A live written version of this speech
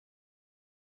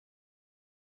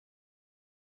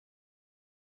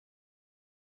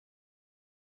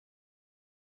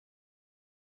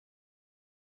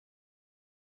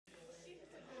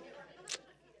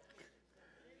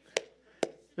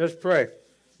Let's pray.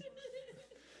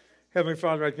 Heavenly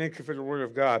Father, I thank you for the word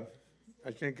of God.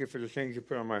 I thank you for the things you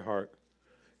put on my heart.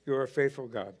 You are a faithful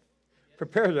God.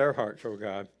 Prepare their hearts, oh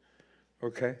God.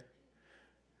 Okay?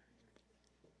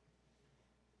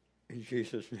 In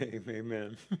Jesus' name,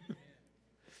 amen.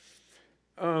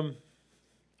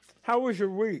 How was your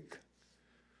week?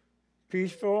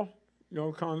 Peaceful?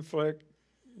 No conflict?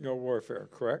 No warfare,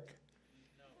 correct?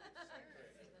 No. Not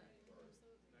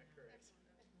correct.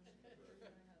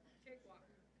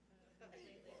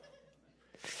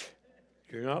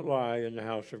 Do not lie in the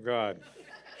house of God.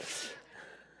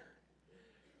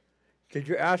 Did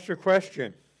you ask the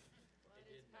question? What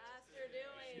is Pastor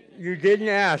doing? You didn't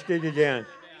ask, did you, Dan?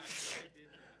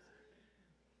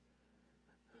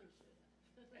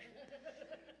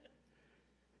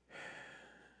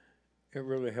 It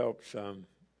really helps,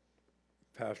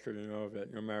 Pastor, to know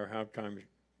that no matter how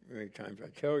many times I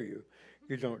tell you,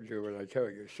 you don't do what I tell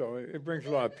you. So it brings a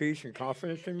lot of peace and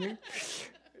confidence in me.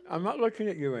 I'm not looking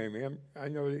at you, Amy. I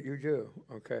know that you do,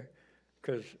 okay?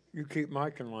 Because you keep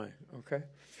Mike in line, okay?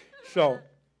 So,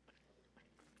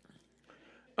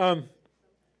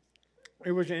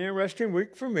 it was an interesting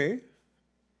week for me.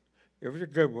 It was a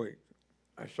good week.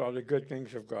 I saw the good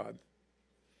things of God.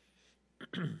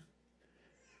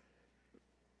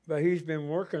 But he's been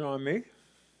working on me.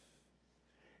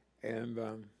 And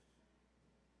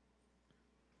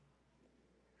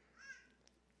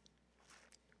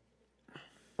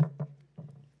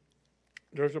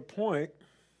there's a point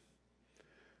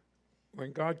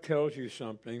when God tells you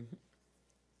something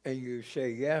and you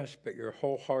say yes, but your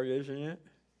whole heart isn't it.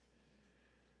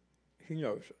 He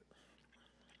knows it.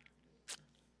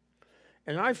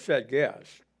 And I've said yes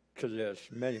to this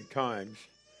many times,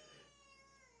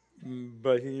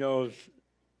 but he knows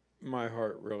my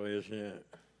heart really isn't it.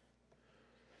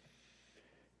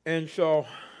 And so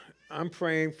I'm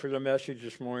praying for the message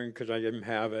this morning because I didn't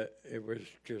have it. It was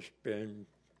just been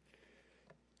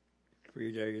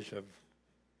 3 days of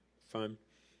fun.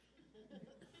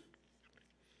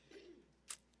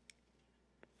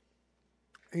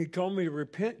 He told me to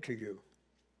repent to you.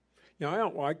 Now, I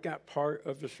don't like that part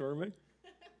of the sermon.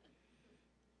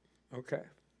 Okay.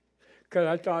 Because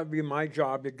I thought it'd be my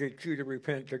job to get you to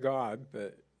repent to God,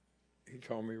 but he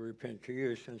told me to repent to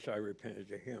you since I repented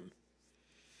to him.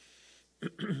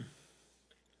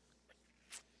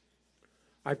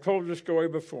 I've told the story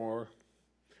before.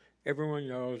 Everyone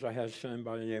knows I had a son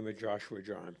by the name of Joshua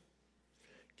John.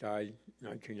 Died in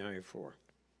 1994.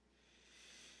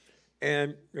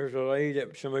 And there's a lady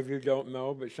that some of you don't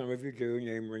know, but some of you do,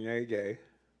 named Renee Day.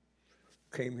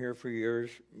 Came here for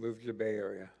years, moved to the Bay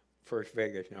Area. First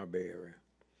Vegas, now Bay Area.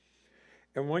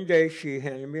 And one day she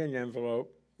handed me an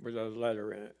envelope with a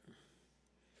letter in it.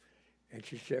 And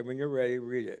she said, when you're ready,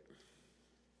 read it.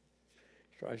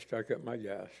 So I stuck it at my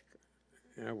desk,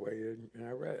 and I waited, and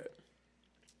I read it.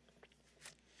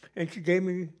 And she gave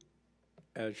me,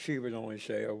 as she would only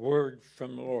say, a word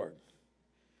from the Lord.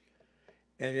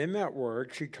 And in that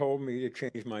word, she told me to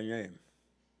change my name.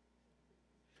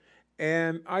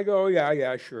 And I go,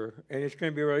 yeah, sure. And it's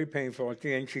going to be really painful. At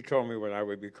the end, she told me what I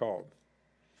would be called.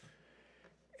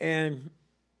 And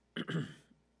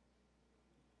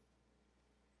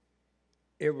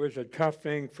it was a tough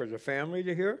thing for the family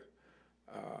to hear.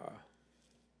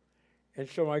 And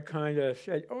so I kind of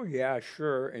said, oh, yeah,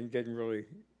 sure, and didn't really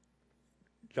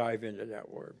dive into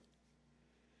that word.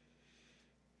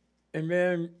 And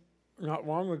then not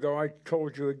long ago, I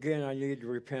told you again I needed to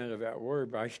repent of that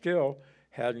word, but I still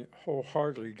hadn't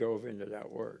wholeheartedly dove into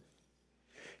that word.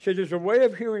 So there's a way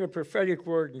of hearing a prophetic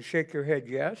word and shake your head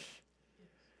yes,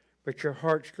 but your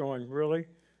heart's going, really?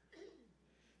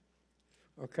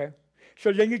 Okay.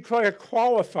 So then you try to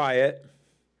qualify it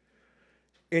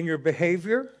in your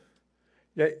behavior,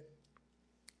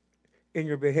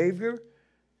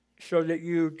 so that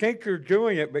you think you're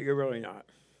doing it, but you're really not.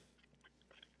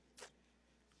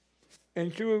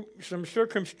 And through some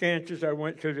circumstances I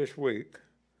went through this week,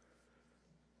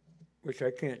 which I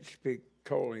can't speak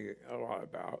totally a lot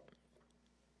about,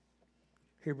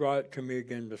 he brought it to me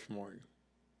again this morning.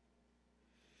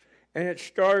 And it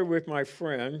started with my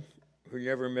friend, who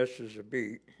never misses a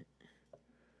beat,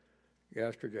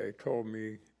 yesterday told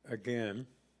me again,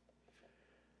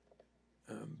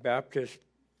 Baptist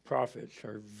prophets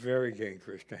are very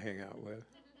dangerous to hang out with.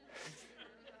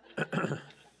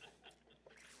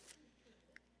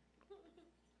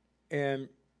 And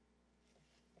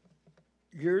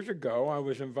years ago, I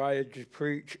was invited to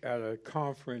preach at a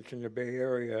conference in the Bay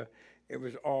Area. It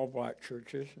was all black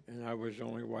churches, and I was the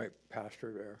only white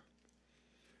pastor there.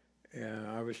 And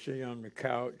I was sitting on the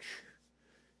couch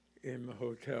in the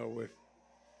hotel with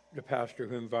the pastor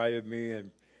who invited me,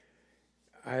 and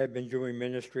I had been doing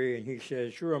ministry, and he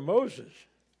says, "You're a Moses.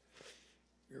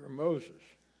 You're a Moses."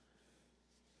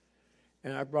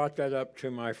 And I brought that up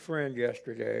to my friend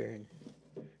yesterday, and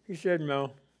he said,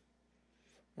 "No,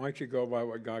 why don't you go by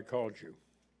what God called you?"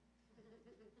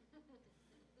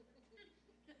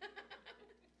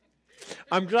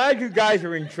 I'm glad you guys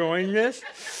are enjoying this,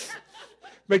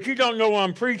 but you don't know what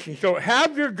I'm preaching. So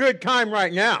have your good time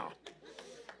right now.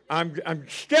 I'm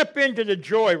step into the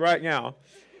joy right now.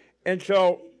 And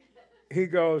so he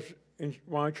goes, "And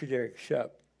why don't you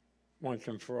accept once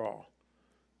and for all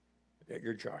that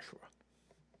you're Joshua?"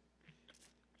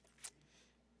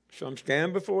 So I'm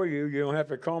standing before you. You don't have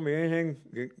to call me anything.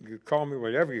 You call me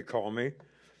whatever you call me.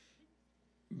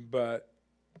 But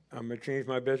I'm going to change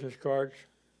my business cards.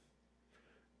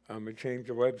 I'm going to change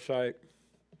the website.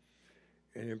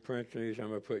 And in parentheses, I'm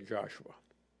going to put Joshua.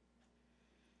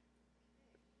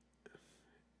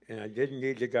 And I didn't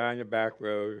need the guy in the back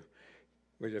row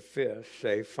with a fist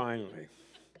say, "Finally."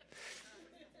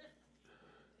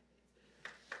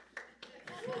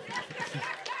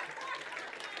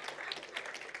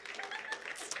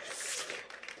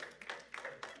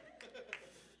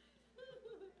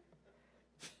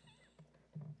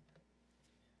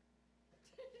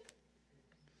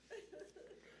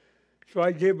 So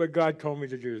I did what God told me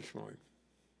to do this morning.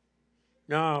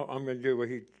 Now I'm going to do what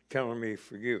He's telling me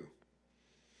for you.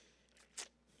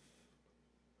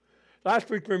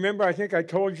 Last week, remember, I think I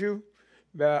told you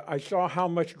that I saw how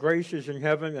much grace is in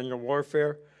heaven and the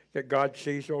warfare that God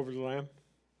sees over the Lamb.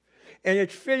 And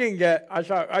it's fitting that I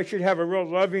thought I should have a real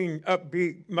loving,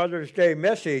 upbeat Mother's Day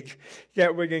message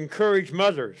that would encourage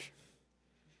mothers.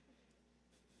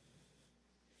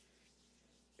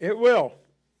 It will,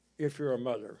 if you're a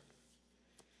mother.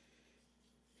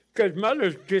 Because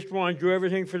mothers just want to do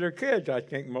everything for their kids. I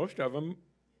think most of them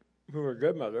who are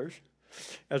good mothers.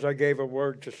 As I gave a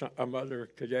word to a mother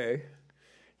today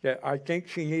that I think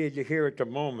she needed to hear at the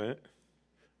moment.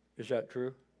 Is that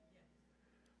true?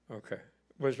 Okay.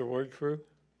 Was the word true?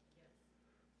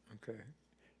 Okay.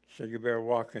 So you better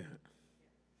walk in it.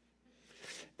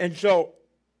 And so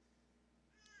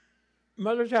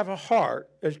mothers have a heart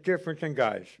that's different than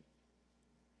guys.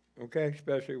 Okay?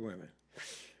 Especially women.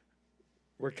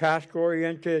 We're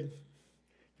task-oriented.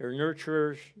 They're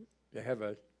nurturers. They have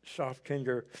a soft,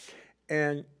 tender.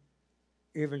 And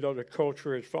even though the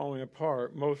culture is falling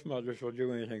apart, most mothers will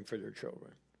do anything for their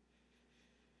children.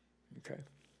 Okay?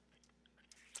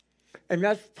 And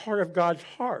that's part of God's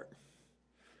heart.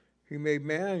 He made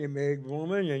man, He made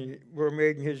woman, and we're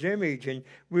made in His image. And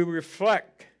we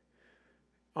reflect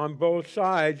on both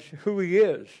sides who He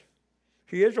is.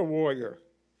 He is a warrior.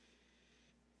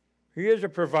 He is a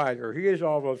provider. He is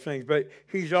all those things. But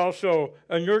He's also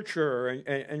a nurturer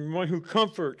and one who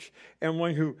comforts and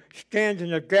one who stands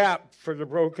in the gap for the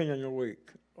broken and the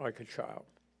weak, like a child.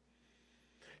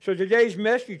 So today's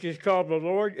message is called "The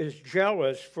Lord is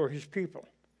Jealous for His People."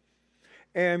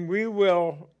 And we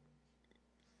will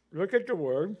look at the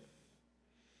word.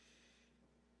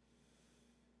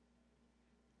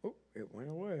 Oh, it went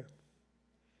away.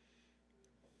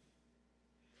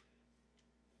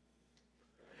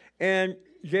 And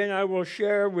then I will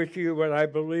share with you what I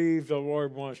believe the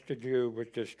Lord wants to do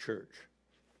with this church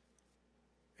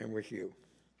and with you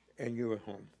and you at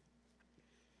home.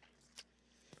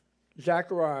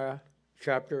 Zechariah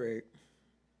chapter 8,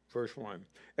 verse 1.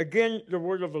 Again, the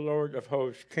word of the Lord of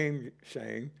hosts came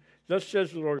saying, "Thus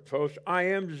says the Lord of hosts, I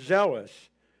am zealous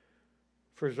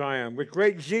for Zion. With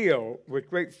great zeal,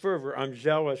 with great fervor, I'm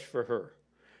zealous for her."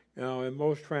 Now, in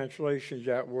most translations,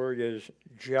 that word is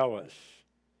jealous.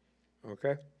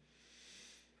 Okay?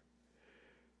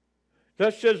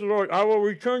 Thus says the Lord, "I will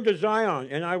return to Zion,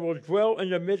 and I will dwell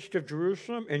in the midst of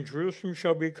Jerusalem, and Jerusalem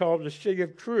shall be called the city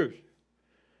of truth,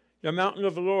 the mountain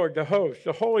of the Lord, the host,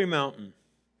 the holy mountain.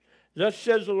 Thus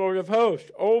says the Lord of hosts,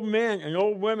 old men and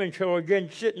old women shall again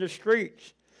sit in the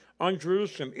streets on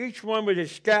Jerusalem, each one with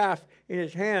his staff in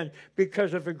his hand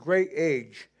because of a great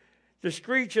age. The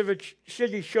streets of its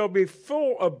city shall be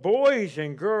full of boys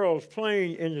and girls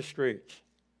playing in the streets.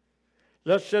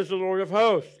 Thus says the Lord of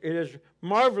hosts, it is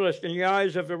marvelous in the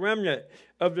eyes of the remnant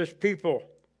of this people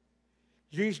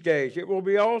these days. It will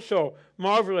be also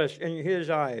marvelous in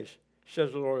His eyes,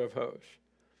 says the Lord of hosts.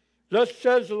 Thus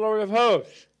says the Lord of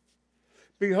hosts,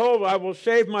 behold, I will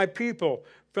save my people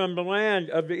from the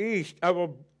land of the east.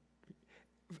 And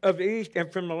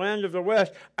from the land of the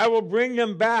west. I will bring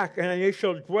them back, and they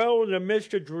shall dwell in the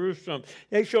midst of Jerusalem.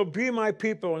 They shall be my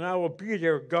people, and I will be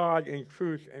their God in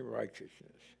truth and righteousness.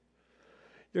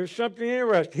 There's something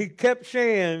interesting. He kept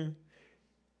saying,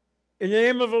 in the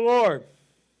name of the Lord.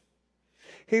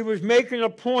 he was making a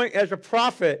point as a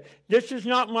prophet. This is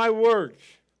not my words.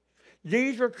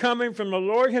 These are coming from the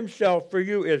Lord himself for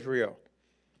you, Israel.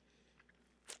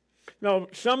 Now,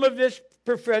 some of this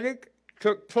prophetic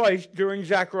took place during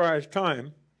Zechariah's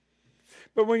time.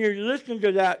 But when you listen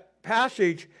to that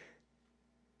passage,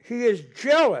 he is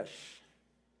jealous.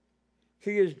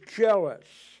 He is jealous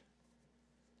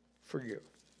for you.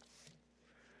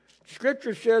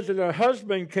 Scripture says that a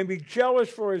husband can be jealous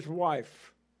for his wife.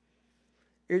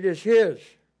 It is his.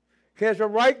 He has a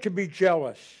right to be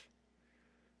jealous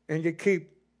and to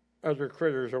keep other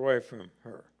critters away from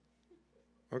her.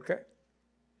 Okay?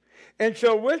 And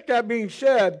so with that being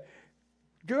said,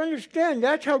 do you understand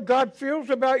that's how God feels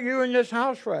about you in this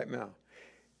house right now?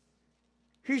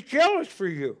 He's jealous for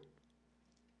you.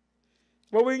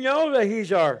 Well, we know that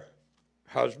he's our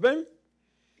husband,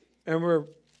 and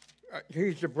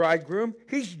he's the bridegroom.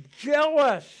 He's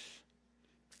jealous.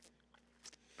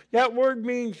 That word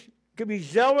means to be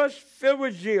zealous, filled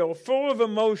with zeal, full of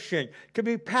emotion, to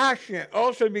be passionate,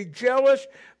 also to be jealous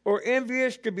or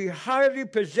envious, to be highly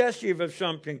possessive of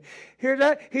something. Hear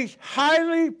that? He's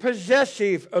highly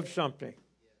possessive of something.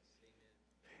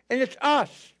 And it's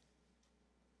us.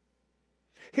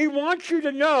 He wants you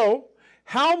to know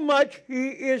how much he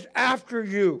is after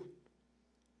you.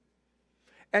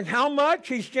 And how much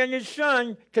he sent his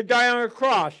son to die on a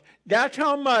cross. That's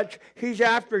how much he's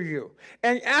after you.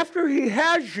 And after he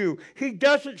has you, he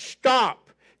doesn't stop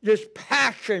this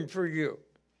passion for you.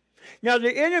 Now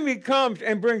the enemy comes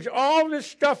and brings all this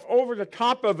stuff over the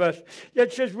top of us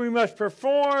that says we must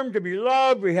perform to be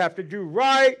loved, we have to do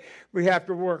right, we have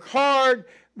to work hard,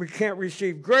 we can't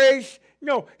receive grace.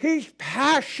 No, he's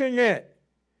passionate.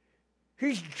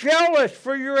 He's jealous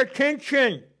for your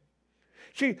attention.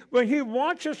 See, when he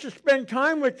wants us to spend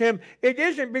time with him, it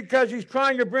isn't because he's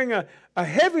trying to bring a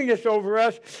heaviness over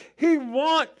us. He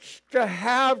wants to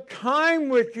have time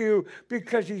with you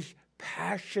because he's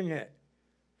passionate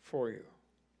for you.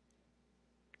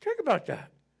 Think about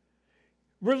that.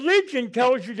 Religion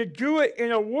tells you to do it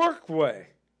in a work way.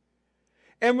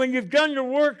 And when you've done the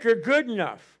work, you're good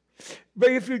enough.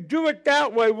 But if you do it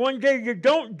that way, one day you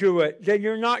don't do it, then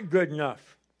you're not good enough.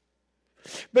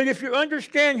 But if you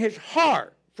understand his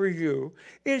heart for you,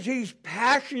 is he's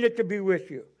passionate to be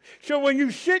with you. So when you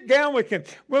sit down with him,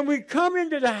 when we come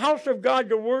into the house of God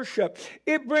to worship,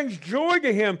 it brings joy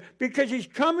to him because he's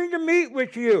coming to meet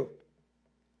with you.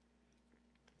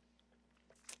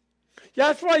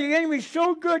 That's why the enemy's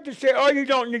so good to say, oh, you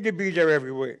don't need to be there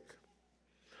every week.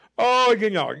 Oh,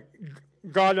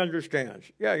 God understands.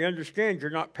 Yeah, he understands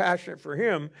you're not passionate for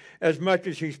him as much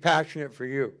as he's passionate for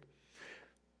you.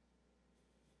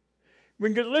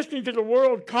 When you're listening to the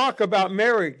world talk about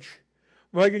marriage,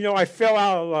 well, I fell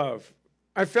out of love.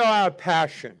 I fell out of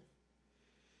passion.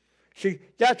 See,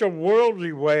 that's a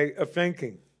worldly way of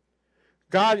thinking.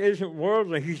 God isn't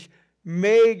worldly. He's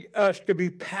made us to be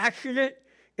passionate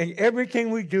in everything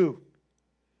we do.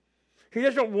 He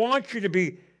doesn't want you to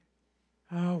be,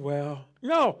 oh, well.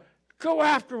 No, go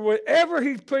after whatever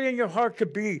he's put in your heart to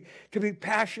be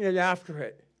passionate after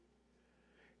it.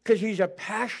 Because he's a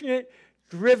passionate,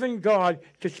 driven God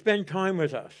to spend time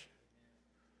with us.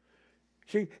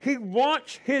 See, he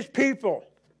wants his people.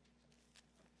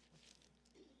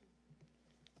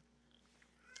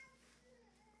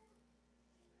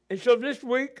 And so this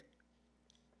week,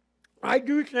 I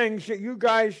do things that you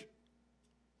guys,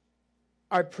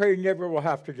 I pray, never will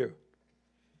have to do.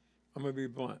 I'm going to be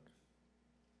blunt.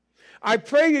 I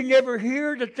pray you never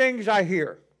hear the things I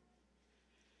hear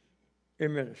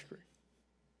in ministry.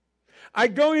 I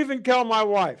don't even tell my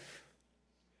wife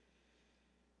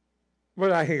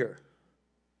what I hear.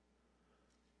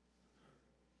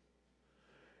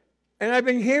 And I've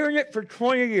been hearing it for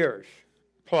 20 years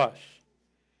plus.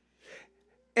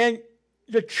 And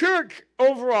the church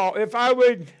overall, if I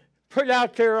would put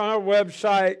out there on our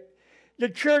website, the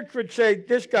church would say,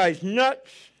 this guy's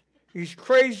nuts, he's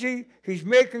crazy, he's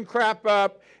making crap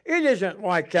up. It isn't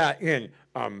like that in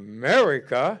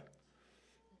America.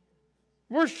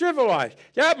 We're civilized.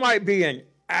 That might be in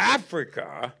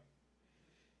Africa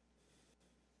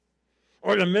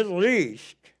or the Middle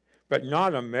East, but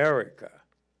not America.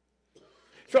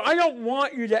 So I don't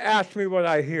want you to ask me what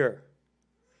I hear.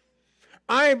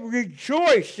 I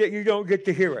rejoice that you don't get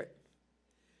to hear it.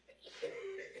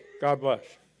 God bless.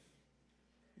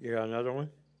 You got another one?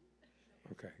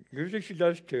 Okay. Usually she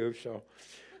does too, so.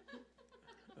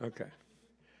 Okay.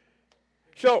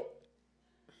 So,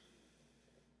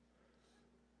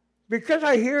 because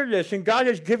I hear this, and God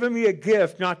has given me a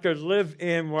gift not to live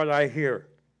in what I hear.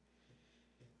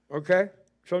 Okay?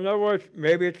 So in other words,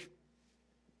 maybe it's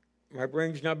my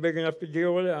brain's not big enough to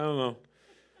deal with it. I don't know.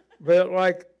 But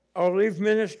like, I'll leave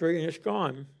ministry and it's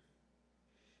gone,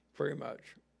 pretty much.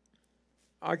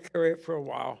 I carry it for a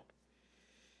while.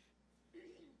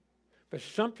 But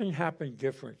something happened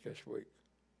different this week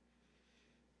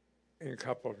in a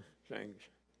couple of things.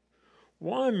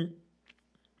 One,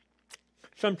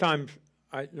 sometimes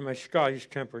my Scottish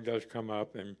temper does come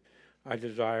up, and I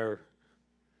desire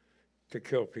to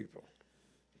kill people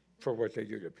for what they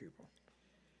do to people.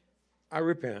 I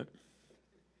repent.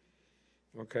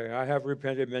 Okay, I have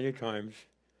repented many times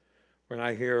when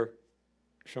I hear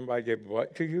somebody did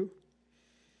what to you.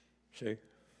 See?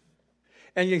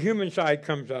 And your human side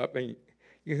comes up, and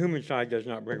your human side does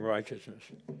not bring righteousness.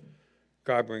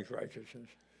 God brings righteousness.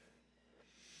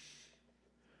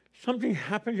 Something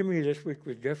happened to me this week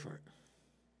was different.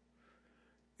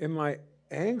 In my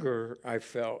anger, I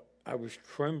felt I was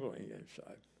trembling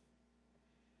inside.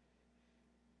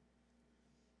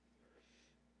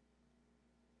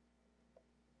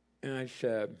 And I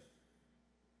said,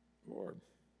 Lord,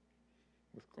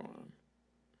 what's going on?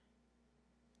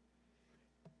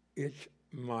 It's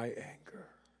my anger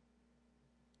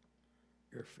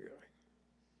you're feeling.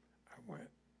 I went,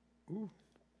 ooh.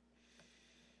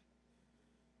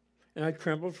 And I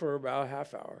trembled for about a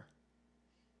half hour.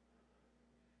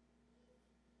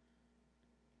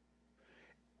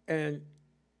 And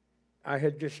I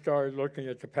had just started looking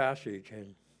at the passage,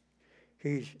 and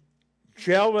he's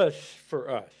jealous for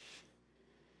us.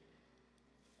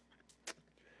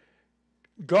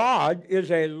 God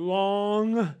is a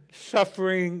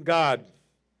long-suffering God.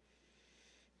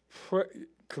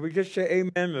 Could we just say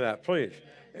amen to that, please?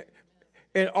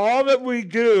 In all that we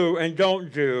do and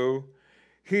don't do,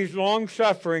 he's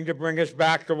long-suffering to bring us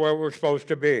back to where we're supposed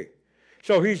to be.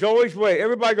 So he's always waiting.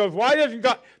 Everybody goes, why doesn't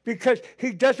God? Because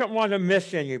he doesn't want to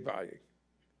miss anybody.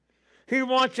 He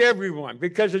wants everyone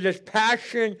because of this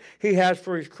passion he has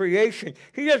for his creation.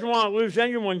 He doesn't want to lose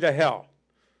anyone to hell.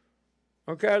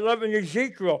 Okay, I love in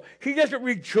Ezekiel. He doesn't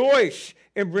rejoice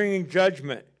in bringing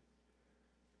judgment.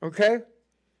 Okay?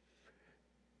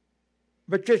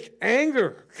 But this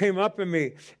anger came up in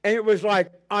me, and it was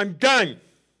like, I'm done.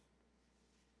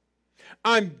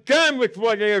 I'm done with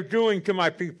what they are doing to my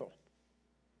people.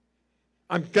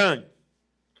 I'm done.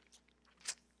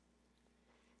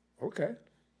 Okay.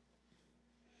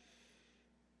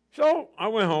 So I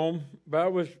went home, but I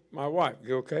was my wife.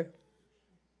 You okay?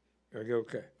 Are you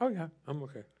okay? Oh, yeah, I'm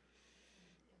okay.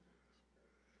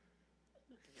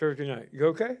 Thursday night. You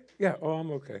okay? Yeah, oh,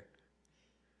 I'm okay.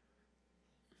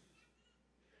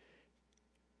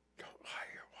 Don't lie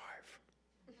to your wife.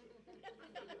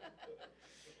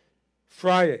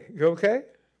 Friday. You okay?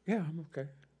 Yeah, I'm okay.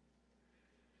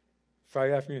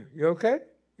 Friday afternoon. You okay?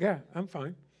 Yeah, I'm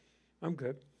fine. I'm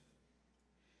good.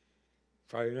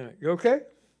 Friday night. You okay?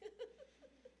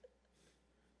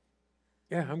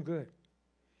 Yeah, I'm good.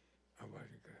 I wasn't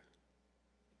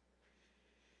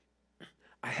good.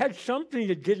 I had something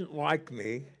that didn't like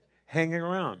me hanging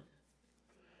around.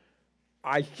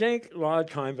 I think a lot of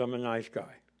times I'm a nice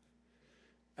guy.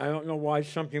 I don't know why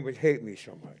something would hate me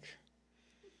so much,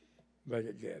 but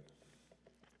it did.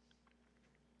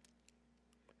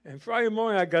 And Friday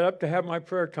morning, I got up to have my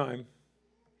prayer time,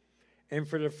 and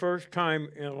for the first time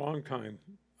in a long time,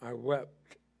 I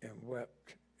wept and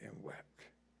wept and wept.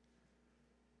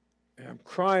 And I'm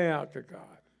crying out to God.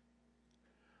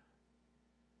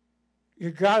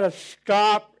 You got to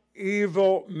stop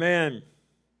evil men.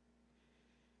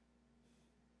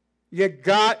 You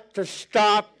got to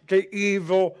stop the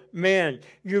evil men.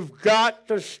 You've got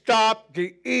to stop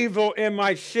the evil in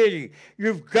my city.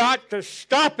 You've got to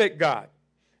stop it, God,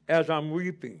 as I'm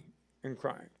weeping and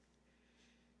crying.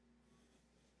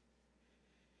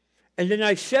 And then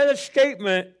I said a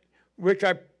statement which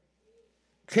I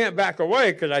can't back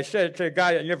away because I said it to a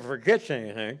guy that never forgets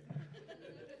anything.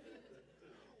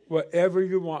 Whatever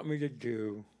you want me to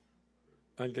do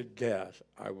unto death,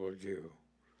 I will do.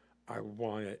 I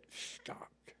want it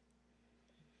stopped.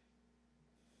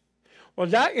 Well,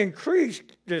 that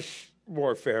increased this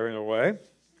warfare in a way.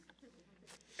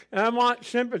 And I want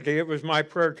sympathy. It was my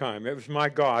prayer time. It was my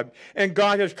God. And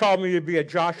God has called me to be a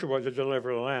Joshua to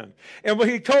deliver the land. And what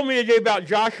he told me today about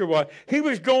Joshua, he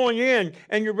was going in,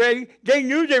 and you ready? They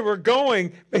knew they were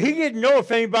going, but he didn't know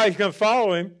if anybody's going to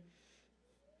follow him.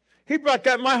 He brought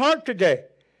that in my heart today.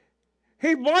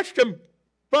 He watched them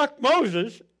buck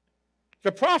Moses,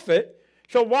 the prophet,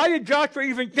 so why did Joshua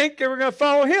even think they were going to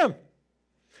follow him?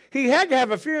 He had to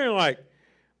have a feeling like,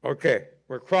 okay,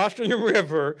 we're crossing the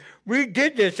river. We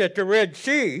did this at the Red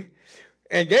Sea,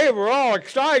 and they were all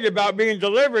excited about being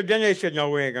delivered. Then they said,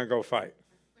 no, we ain't going to go fight.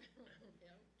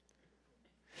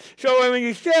 So when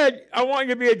he said, I want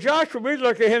you to be a Joshua, we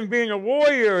look at him being a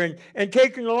warrior and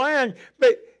taking the land.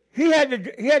 But he had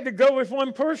to go with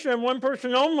one person and one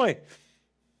person only.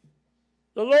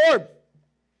 The Lord.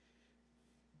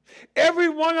 Every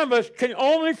one of us can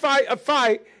only fight a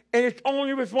fight, and it's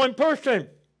only with one person.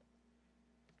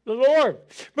 The Lord.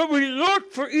 But we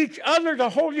look for each other to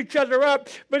hold each other up.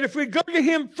 But if we go to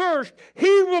him first,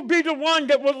 he will be the one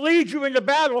that will lead you into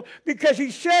battle, because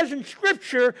he says in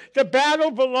Scripture, the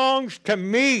battle belongs to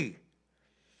me.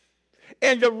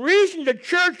 And the reason the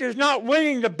church is not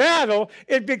winning the battle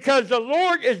is because the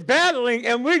Lord is battling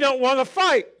and we don't want to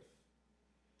fight.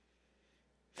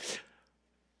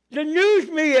 The news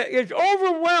media is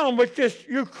overwhelmed with this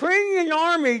Ukrainian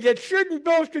army that shouldn't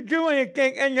supposed to do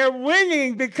anything, and they're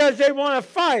winning because they want to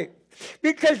fight,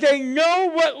 because they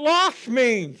know what loss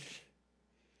means.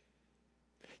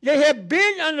 They have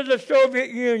been under the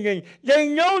Soviet Union. They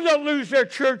know they'll lose their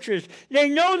churches. They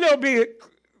know they'll be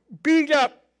beat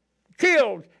up,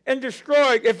 killed, and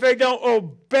destroyed if they don't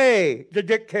obey the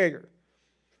dictator.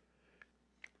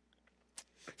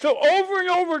 So over and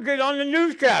over again on the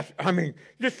newscast,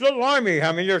 this little army,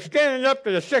 they're standing up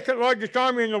to the second largest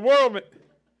army in the world.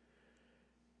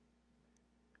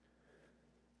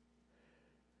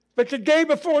 But the day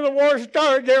before the war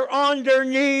started, they're on their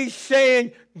knees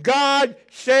saying, God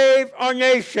save our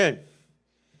nation.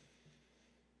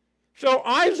 So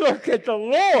I look at the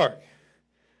Lord,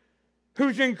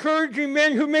 who's encouraging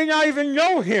men who may not even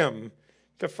know him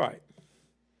to fight.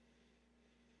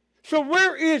 So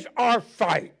where is our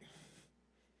fight?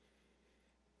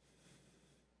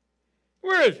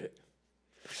 Where is it?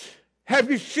 Have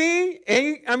you seen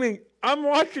any? I'm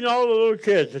watching all the little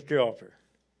kids at the altar.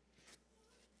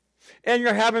 And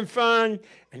they're having fun,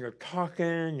 and they're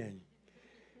talking,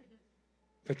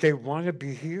 but they want to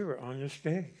be here on the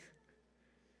stage.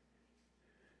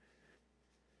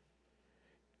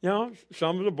 Now,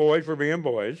 some of the boys were being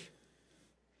boys,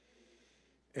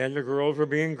 and the girls were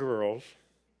being girls,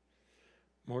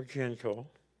 more gentle.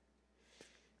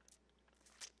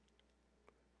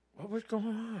 What was going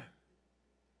on?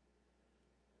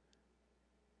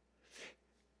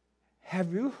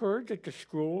 Have you heard that the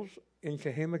schools in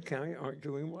Tehama County aren't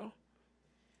doing well?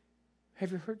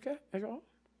 Have you heard that at all?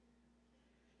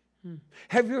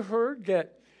 Have you heard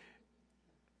that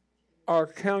our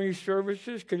county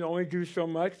services can only do so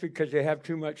much because they have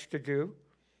too much to do,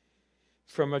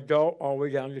 from adult all the way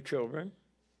down to children?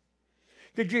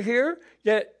 Did you hear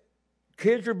that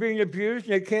kids are being abused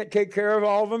and they can't take care of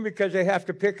all of them because they have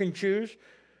to pick and choose,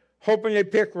 hoping they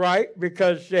pick right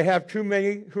because they have too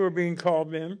many who are being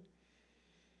called in?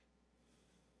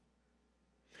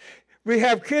 We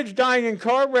have kids dying in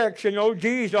car wrecks and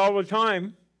ODs all the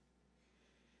time.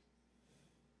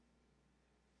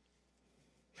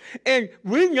 And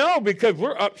we know, because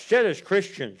we're upset as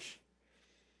Christians,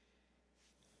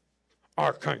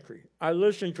 our country. I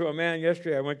listened to a man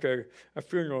yesterday. I went to a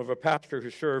funeral of a pastor who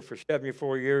served for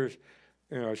 74 years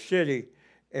in our city.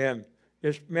 And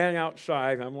this man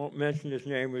outside, I won't mention his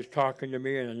name, was talking to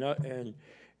me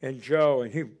and Joe.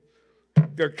 And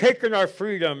they're taking our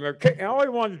freedom. And all he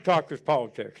wanted to talk was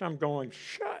politics. I'm going,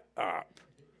 shut up.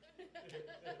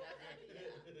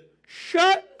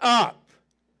 Shut up.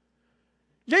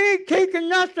 They ain't taking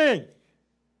nothing.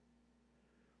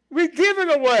 We give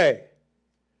it away.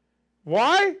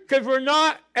 Why? Because we're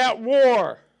not at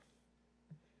war.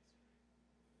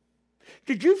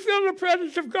 Did you feel the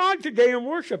presence of God today in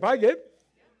worship? I did.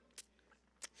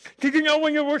 Did you know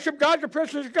when you worship God, the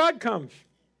presence of God comes?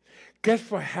 Guess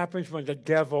what happens when the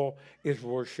devil is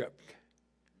worshiped?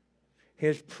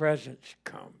 His presence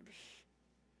comes.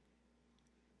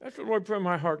 That's what the Lord put in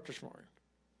my heart this morning.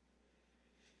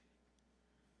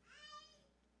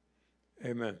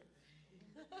 Amen.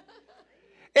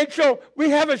 And so we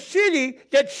have a city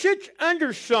that sits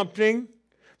under something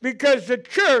because the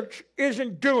church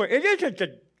isn't doing it. It isn't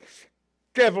the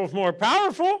devil's more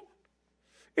powerful.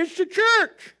 It's the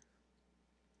church.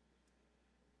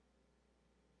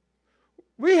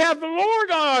 We have the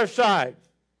Lord on our side.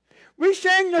 We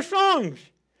sang the songs.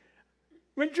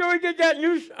 When Joey did that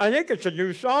I think it's a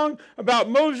new song about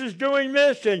Moses doing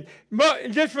this and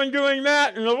this one doing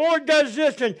that, and the Lord does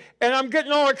this, and I'm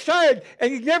getting all excited,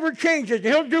 and he never changes.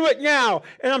 He'll do it now.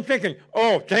 And I'm thinking,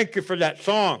 oh, thank you for that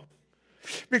song.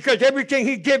 Because everything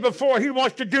he did before, he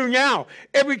wants to do now.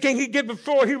 Everything he did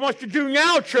before, he wants to do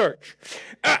now, church.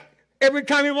 Every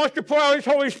time he wants to pour out his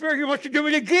Holy Spirit, he wants to do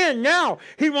it again now.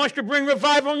 He wants to bring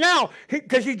revival now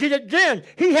because he did it then.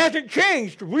 He hasn't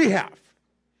changed. We have.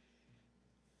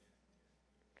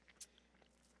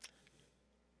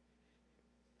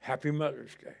 Happy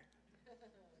Mother's Day.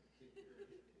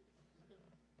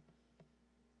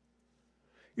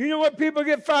 You know what people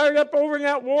get fired up over in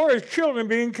that war is children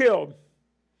being killed.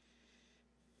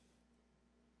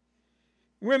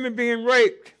 Women being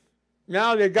raped.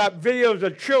 Now they got videos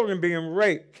of children being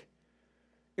raped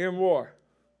in war.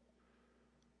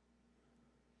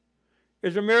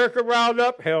 Is America riled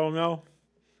up? Hell no.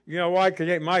 You know why? Because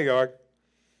it ain't my yard.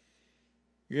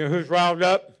 You know who's riled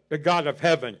up? The God of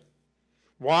heaven.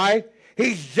 Why?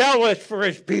 He's zealous for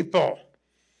his people.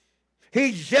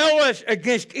 He's zealous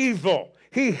against evil.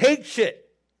 He hates it.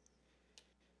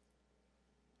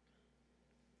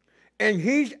 And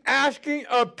he's asking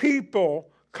a people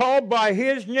called by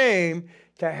his name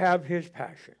to have his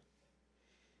passion.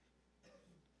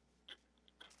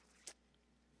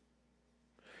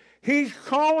 He's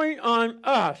calling on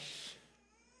us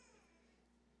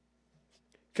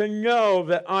to know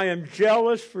that I am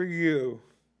jealous for you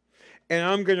and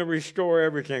I'm going to restore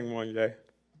everything one day.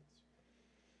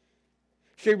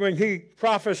 See, when he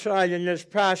prophesied in this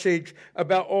passage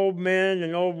about old men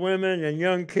and old women and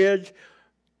young kids,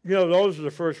 you know, those are the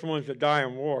first ones that die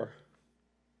in war.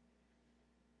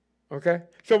 Okay?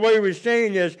 So what he was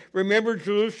saying is, remember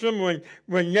Jerusalem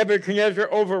when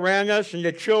Nebuchadnezzar overran us and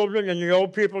the children and the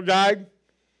old people died?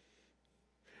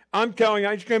 I'm telling you,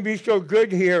 it's going to be so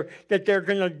good here that they're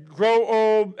going to grow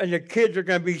old and the kids are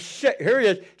going to be safe. Here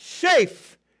it is,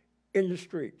 safe in the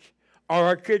streets. Are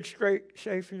our kids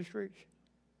safe in the streets?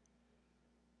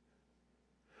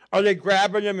 Are they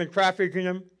grabbing them and trafficking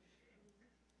them?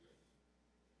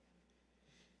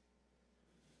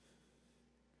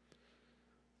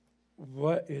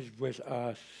 What is with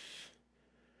us?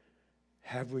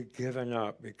 Have we given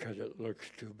up because it looks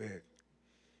too big?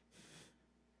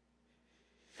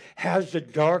 Has the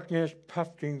darkness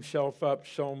puffed himself up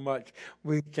so much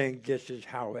we think this is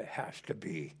how it has to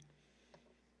be?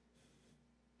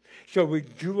 So we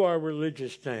do our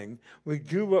religious thing, we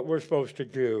do what we're supposed to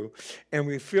do, and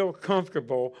we feel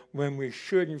comfortable when we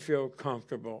shouldn't feel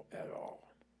comfortable at all.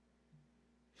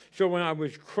 So when I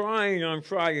was crying on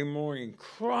Friday morning,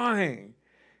 crying,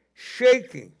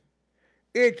 shaking,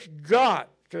 it's got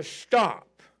to stop.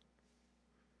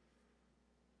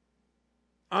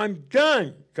 I'm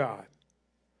done, God.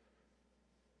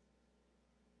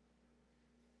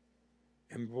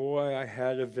 And boy, I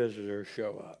had a visitor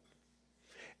show up.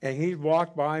 And he's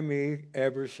walked by me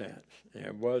ever since. And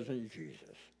it wasn't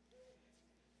Jesus.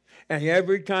 And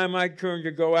every time I turn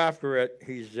to go after it,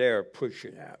 he's there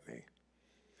pushing at me.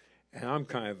 And I'm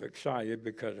kind of excited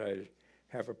because I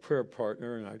have a prayer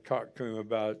partner and I talked to him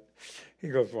about it. He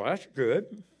goes, well, that's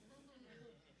good.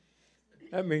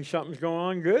 That means something's going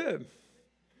on good.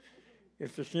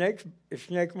 If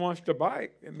snake wants to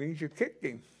bite, it means you kicked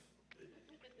him.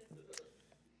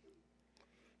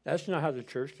 That's not how the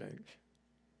church thinks.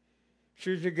 As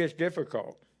soon as it gets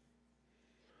difficult,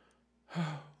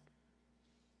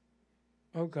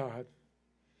 oh God,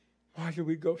 why do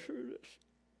we go through this?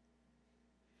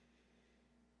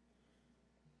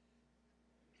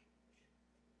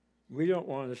 We don't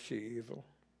want to see evil.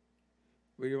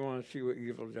 We don't want to see what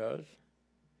evil does.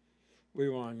 We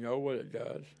want to know what it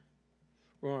does.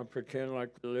 We want to pretend like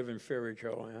we live in fairy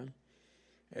tale land.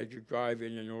 As you drive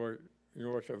in the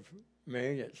north of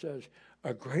Maine, it says,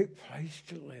 a great place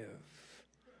to live,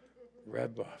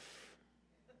 Red Bluff.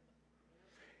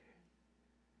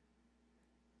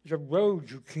 There's a road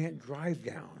you can't drive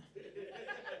down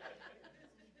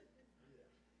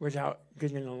without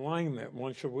getting alignment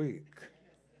once a week.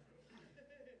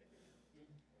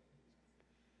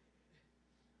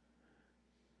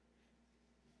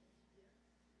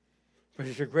 But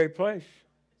it's a great place.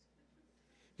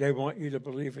 They want you to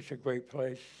believe it's a great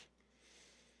place.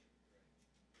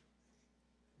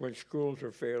 When schools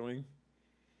are failing,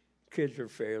 kids are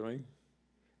failing,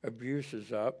 abuse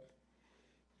is up,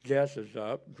 death is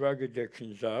up, drug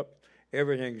addiction's up,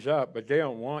 everything's up, but they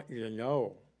don't want you to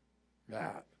know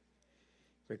that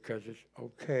because it's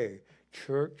okay.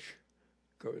 Church,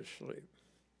 go to sleep.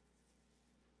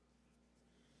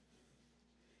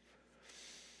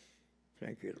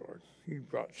 Thank you, Lord. He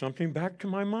brought something back to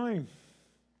my mind.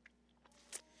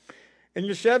 In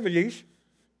the 70s,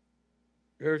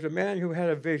 there was a man who had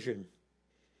a vision.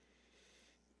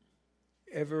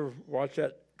 Ever watch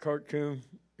that cartoon?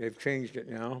 They've changed it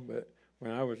now, but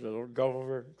when I was little,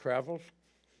 Gulliver Travels.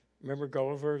 Remember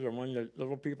Gulliver, the one that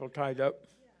little people tied up?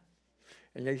 Yeah.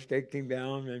 And they staked him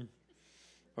down and,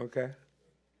 okay.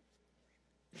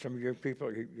 Some of your people,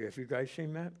 have you guys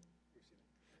seen that?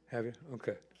 Have you?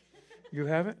 Okay. You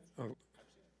haven't? Oh,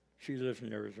 she lives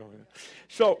in Arizona.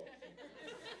 So,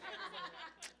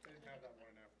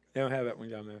 they don't have that one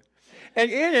down there. And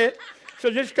in it, so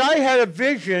this guy had a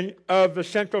vision of the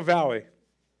Central Valley,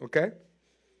 okay?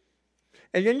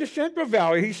 And in the Central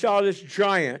Valley, he saw this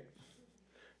giant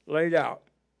laid out.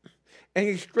 And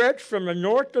he stretched from the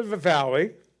north of the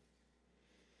valley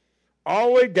all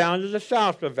the way down to the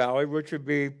south of the valley, which would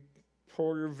be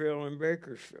Porterville and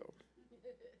Bakersfield.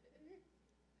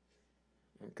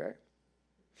 Okay?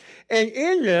 And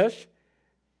in this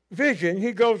vision,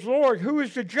 he goes, Lord, who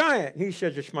is the giant? He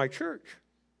says, it's my church.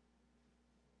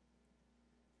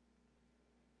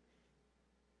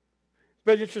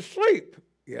 But it's asleep.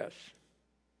 Yes.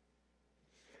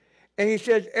 And he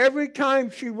says, every time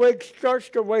she starts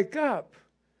to wake up,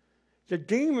 the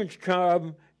demons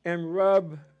come and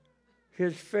rub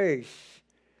his face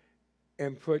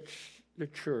and puts the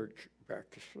church back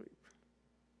to sleep.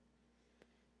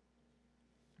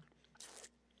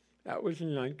 That was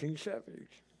in the 1970s.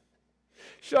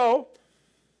 So,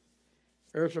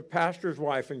 there's a pastor's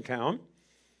wife in town.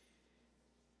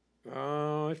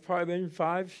 It's probably been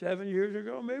 5-7 years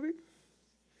ago, maybe.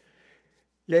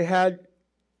 They had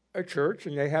a church,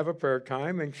 and they have a prayer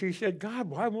time, and she said, God,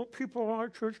 why won't people in our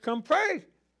church come pray?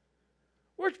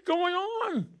 What's going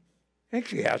on? And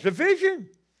she has a vision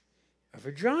of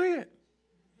a giant.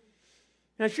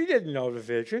 Now, she didn't know the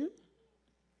vision.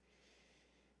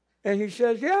 And he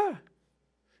says, yeah,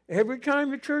 every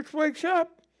time the church wakes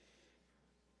up,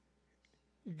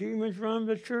 demons run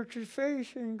the church's face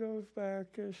and goes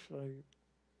back to sleep.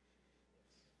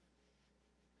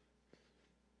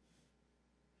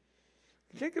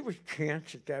 I think it was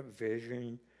chance that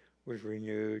vision was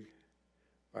renewed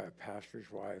by a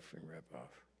pastor's wife in Red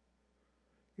Bluff.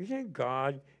 You think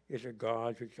God is a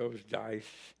God who throws dice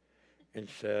and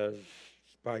says,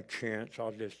 by chance,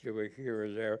 I'll just do it here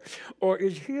or there? Or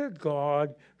is he a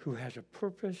God who has a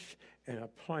purpose and a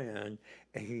plan,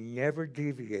 and he never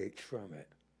deviates from it?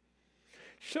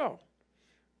 So,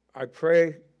 I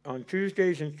pray on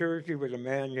Tuesdays and Thursdays with a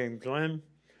man named Glenn,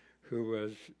 who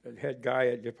was the head guy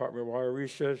at Department of Water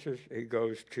Resources. He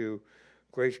goes to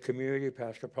Grace Community,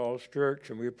 Pastor Paul's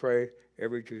church, and we pray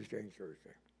every Tuesday and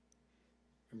Thursday.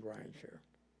 And Brian's here.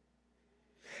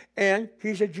 And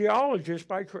he's a geologist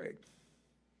by trade.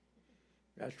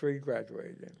 That's where he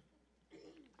graduated in.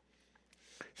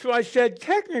 So I said,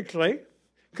 technically,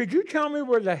 could you tell me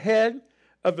where the head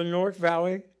of the North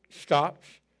Valley stops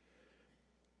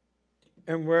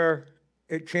and where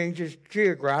it changes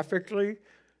geographically?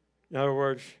 In other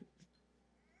words,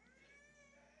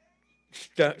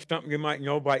 something you might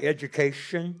know by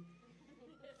education.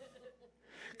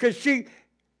 Because, see,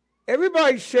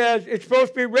 everybody says it's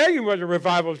supposed to be ready where the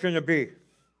revival is going to be.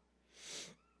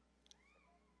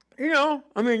 You know,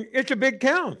 I mean, it's a big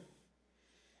town.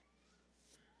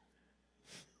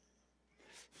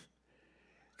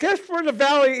 Guess where the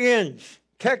valley ends,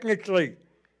 technically?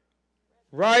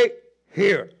 Right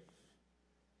here.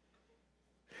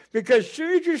 Because as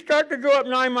soon as you start to go up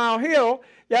 9 Mile Hill,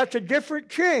 that's a different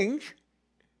change.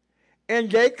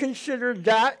 And they consider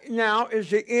that now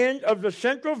is the end of the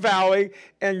Central Valley,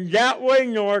 and that way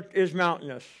north is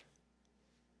mountainous.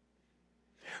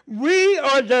 We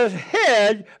are the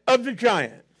head of the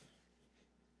giant,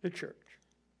 the church.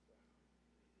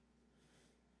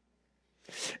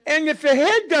 And if the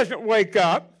head doesn't wake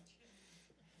up,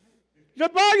 the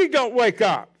body don't wake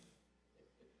up.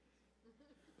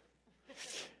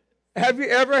 Have you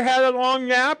ever had a long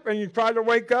nap and you try to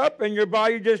wake up and your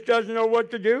body just doesn't know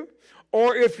what to do?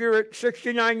 Or if you're at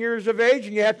 69 years of age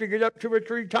and you have to get up 2 or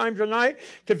 3 times a night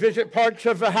to visit parts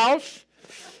of the house?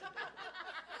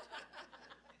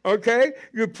 Okay?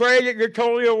 You pray that you're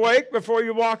totally awake before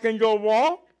you walk into a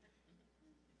wall?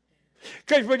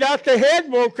 Because without the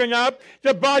head woken up,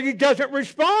 the body doesn't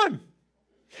respond.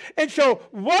 And so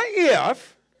what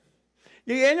if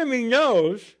the enemy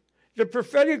knows the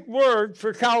prophetic word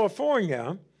for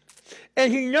California,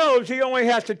 and he knows he only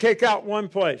has to take out one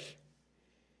place?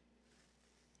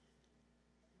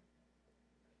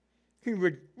 He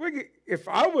would, if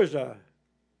I was a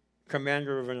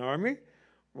commander of an army,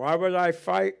 why would I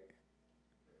fight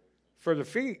for the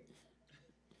feet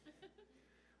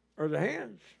or the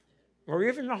hands or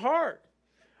even the heart?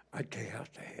 I'd take out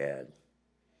the head.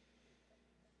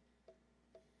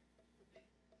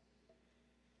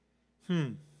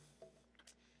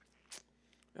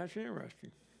 That's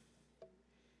interesting.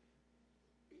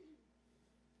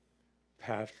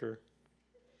 Pastor,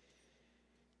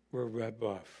 we're Red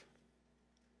Bluff.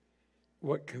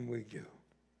 What can we do?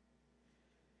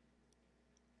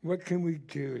 What can we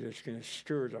do that's going to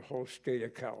stir the whole state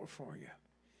of California?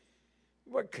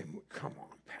 Come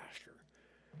on, Pastor.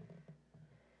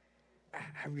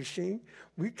 Have you seen?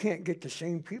 We can't get the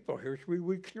same people here 3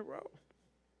 weeks in a row.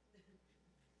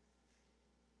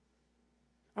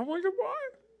 I wonder why.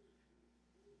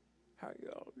 How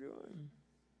y'all doing?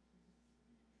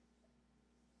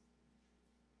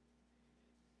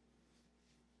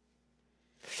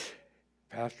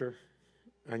 Pastor,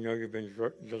 I know you've been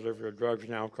delivered of drugs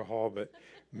and alcohol, but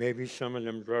maybe some of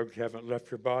them drugs haven't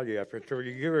left your body after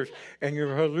 30 years, and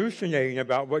you're hallucinating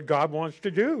about what God wants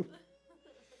to do.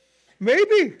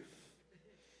 Maybe.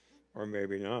 Or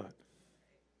maybe not.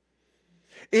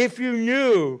 If you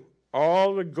knew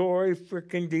all the gory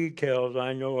freaking details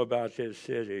I know about this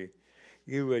city,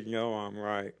 you would know I'm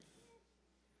right.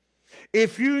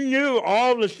 If you knew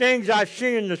all the things I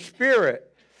see in the Spirit,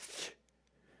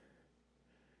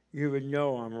 you would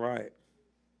know I'm right.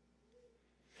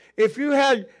 If you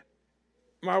had,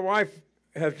 my wife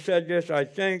has said this, I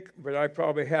think, but I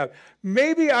probably have,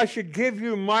 maybe I should give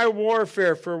you my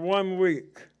warfare for 1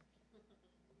 week.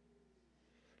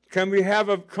 Can we have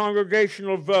a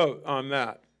congregational vote on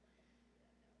that?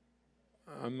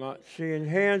 I'm not seeing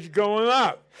hands going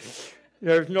up.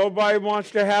 There's nobody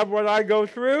wants to have what I go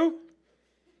through?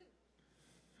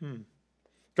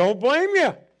 Don't blame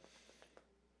you.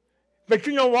 But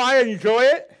you know why I enjoy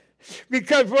it?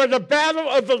 Because where the battle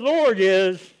of the Lord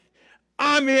is,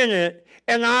 I'm in it,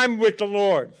 and I'm with the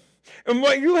Lord. And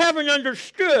what you haven't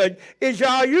understood is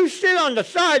how you sit on the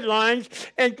sidelines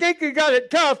and think you got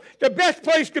it tough. The best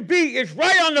place to be is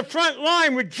right on the front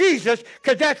line with Jesus,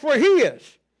 because that's where he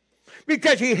is.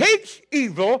 Because he hates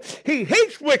evil. He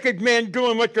hates wicked men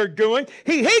doing what they're doing.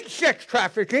 He hates sex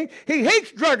trafficking. He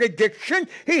hates drug addiction.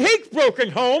 He hates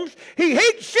broken homes. He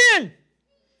hates sin.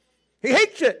 He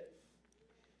hates it.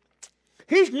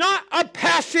 He's not a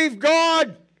passive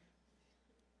God.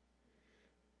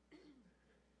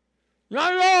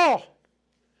 Not at all.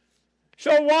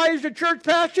 So why is the church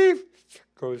passive?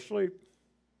 Go to sleep.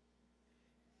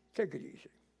 Take it easy.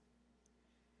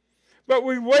 But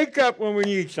we wake up when we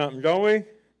need something, don't we?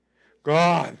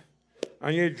 God, I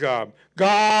need a job.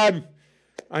 God,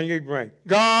 I need brain.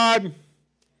 God.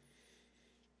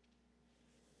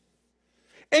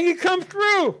 And he comes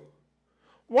through.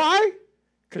 Why?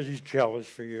 Because he's jealous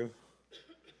for you.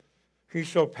 He's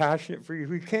so passionate for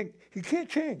you. He can't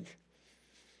change.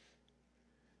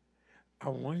 I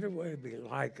wonder what it'd be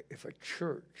like if a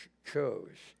church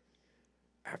chose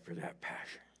after that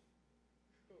passion.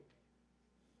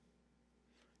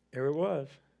 There it was.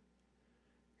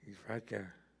 He's right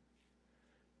there.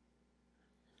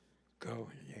 Go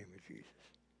in the name of Jesus.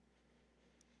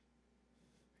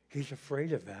 He's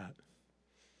afraid of that.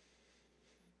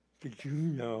 Did you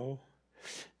know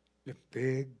the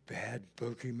big, bad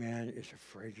boogeyman is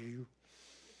afraid of you?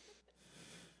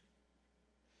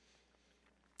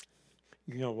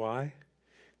 You know why?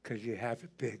 Because you have a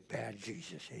big, bad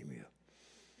Jesus in you.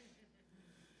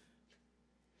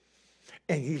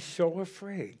 And he's so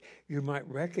afraid you might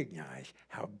recognize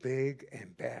how big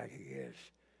and bad he is.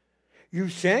 You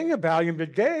sang about him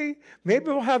today. Maybe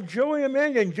we'll have Joey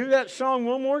amend and do that song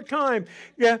one more time.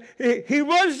 Yeah, he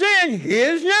was then, he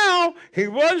is now. He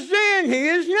was then, he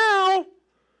is now.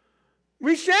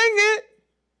 We sang it.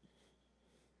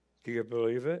 Do you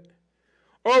believe it?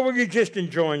 Or were you just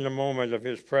enjoying the moment of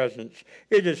his presence?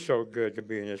 It is so good to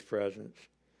be in his presence.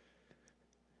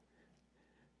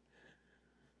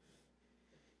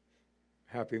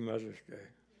 Happy Mother's Day.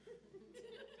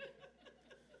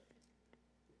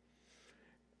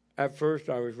 At first,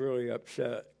 I was really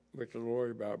upset with the Lord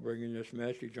about bringing this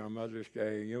message on Mother's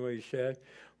Day. You know what he said?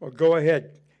 Well, go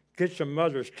ahead. Get some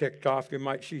mothers ticked off. You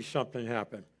might see something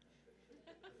happen.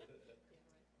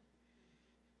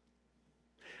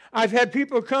 I've had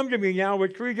people come to me now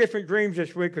with 3 different dreams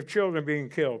this week of children being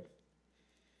killed.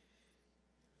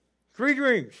 3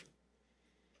 dreams.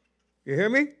 You hear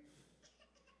me?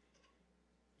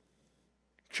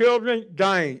 Children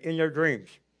dying in their dreams.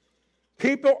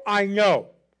 People I know.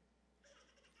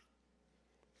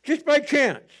 Just by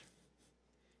chance.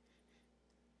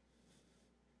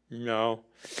 No.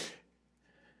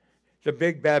 The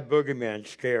big bad boogeyman's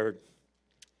scared.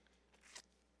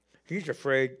 He's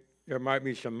afraid there might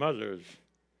be some mothers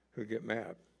who get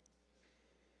mad.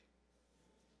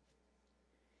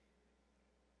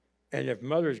 And if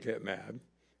mothers get mad,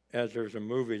 as there's a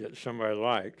movie that somebody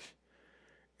likes,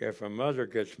 if a mother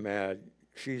gets mad,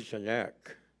 she's the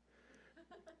neck,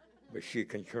 but she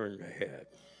can turn the head.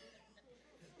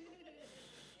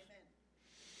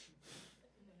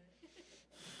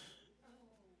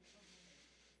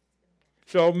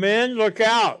 So men, look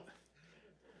out.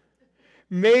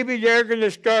 Maybe they're going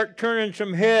to start turning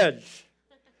some heads.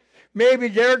 Maybe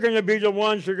they're going to be the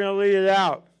ones who are going to lead it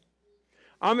out.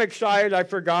 I'm excited. I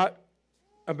forgot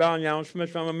about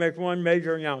announcements. I'm going to make one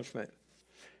major announcement.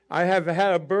 I have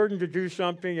had a burden to do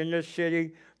something in this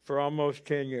city for almost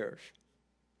 10 years.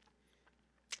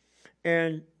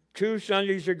 And 2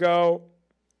 Sundays ago,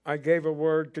 I gave a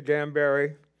word to Dan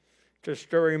Barry to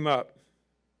stir him up.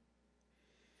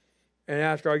 and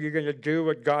asked, are you going to do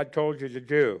what God told you to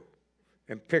do?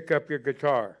 And pick up your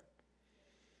guitar.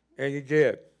 And he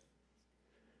did.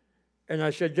 And I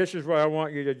said, this is what I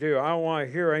want you to do. I don't want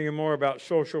to hear any more about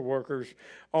social workers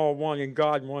all wanting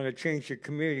God and want to change the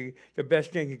community. The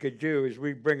best thing you could do is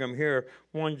we bring them here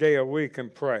one day a week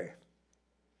and pray.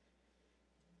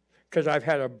 Because I've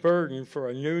had a burden for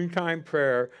a noontime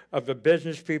prayer of the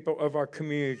business people of our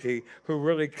community who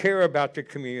really care about the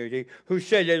community, who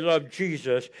say they love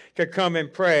Jesus, to come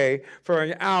and pray for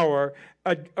an hour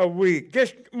a week.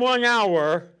 Just 1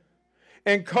 hour.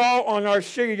 And call on our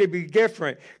city to be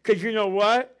different. Because you know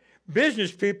what?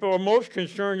 Business people are most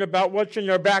concerned about what's in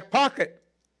their back pocket.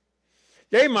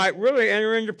 They might really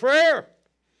enter into prayer.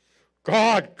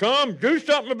 God, come, do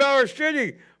something about our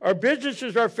city. Our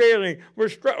businesses are failing.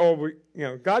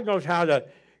 God knows how to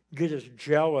get us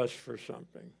jealous for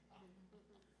something.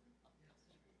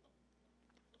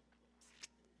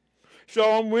 So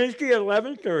on Wednesday at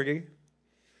 11:30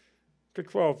 to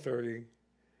 12:30,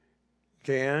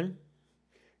 Dan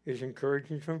is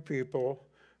encouraging some people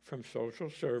from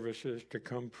social services to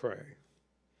come pray.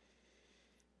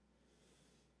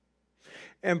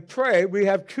 And pray, we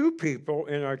have 2 people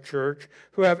in our church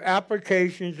who have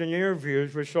applications and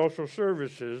interviews with social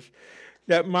services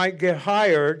that might get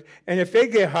hired. And if they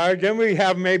get hired, then we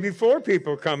have maybe 4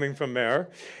 people coming from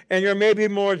there. And there may be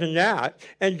more than that.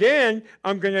 And then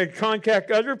I'm going to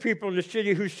contact other people in the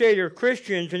city who say they're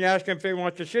Christians and ask them if they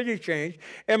want the city changed.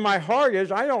 And my heart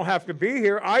is, I don't have to be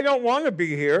here. I don't want to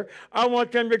be here. I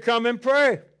want them to come and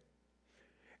pray.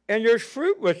 And there's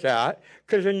fruit with that,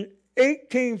 because in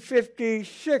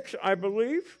 1856, I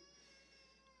believe,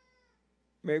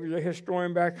 maybe the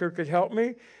historian back here could help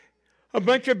me, a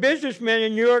bunch of businessmen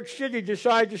in New York City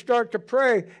decided to start to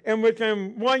pray, and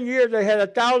within 1 year they had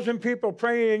 1,000 people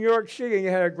praying in New York City, and you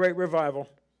had a great revival.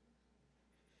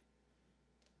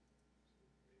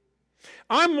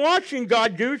 I'm watching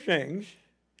God do things.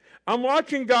 I'm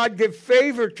watching God give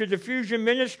favor to the Fusion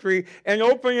Ministry and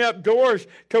opening up doors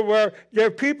to where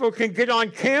their people can get on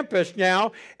campus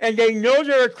now, and they know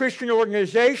they're a Christian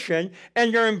organization,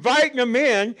 and they're inviting them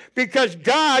in because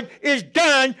God is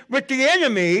done with the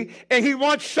enemy, and he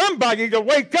wants somebody to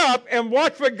wake up and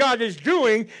watch what God is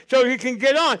doing so he can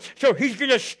get on. So he's going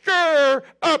to stir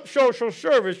up social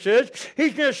services.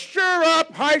 He's going to stir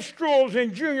up high schools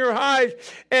and junior highs,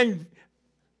 and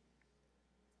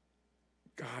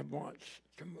God wants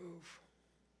to move.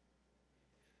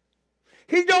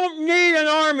 He don't need an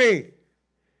army.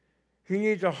 He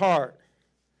needs a heart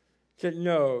that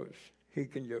knows he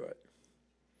can do it.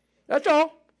 That's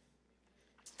all.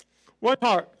 One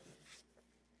heart.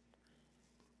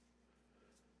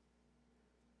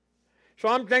 So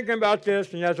I'm thinking about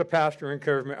this, and as a pastor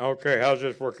encouragement, okay, how's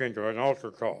this work into an altar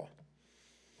call?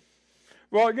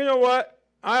 Well, you know what?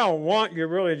 I don't want you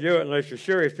really to do it unless you're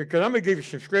serious, because I'm going to give you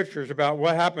some scriptures about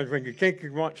what happens when you think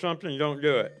you want something and don't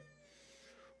do it.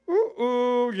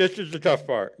 Ooh, this is the tough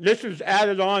part. This was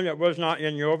added on that was not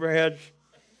in your overheads.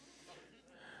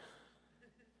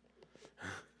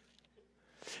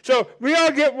 So we all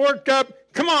get worked up.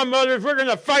 Come on, mothers, we're going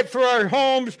to fight for our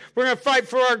homes. We're going to fight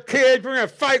for our kids. We're going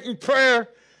to fight in prayer.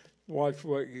 Watch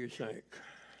what you think.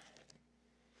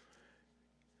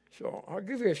 So I'll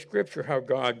give you a scripture how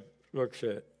God looks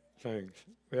at things.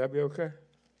 Would that be okay?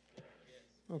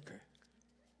 Okay.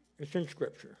 It's in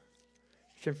Scripture.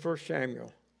 It's in 1 Samuel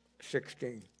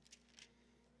 16,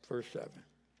 verse 7.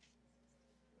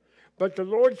 But the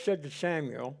Lord said to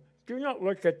Samuel, do not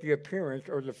look at the appearance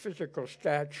or the physical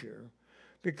stature,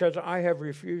 because I have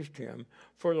refused him.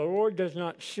 For the Lord does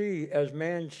not see as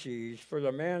man sees, for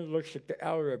the man looks at the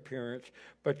outer appearance,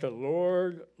 but the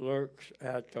Lord looks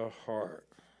at the heart.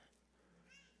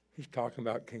 He's talking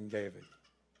about King David.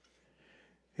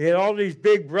 He had all these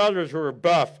big brothers who were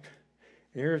buffed.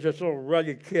 And here's this little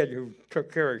ruddy kid who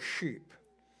took care of sheep.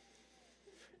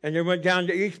 And they went down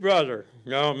to each brother.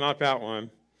 No, not that one.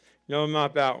 No,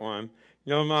 not that one.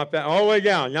 No, not that. All the way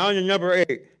down. Now to number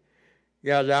 8.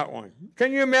 Yeah, that one.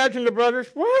 Can you imagine the brothers?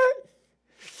 What?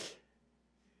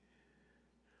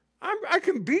 I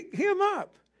can beat him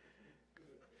up.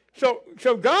 So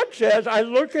God says, I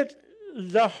look at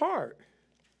the heart.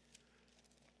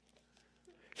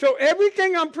 So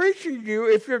everything I'm preaching to you,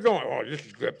 if you're going, oh, this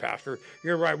is good, Pastor,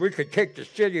 you're right, we could take the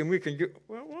city and we can do,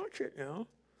 well, watch it now.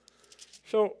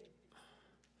 So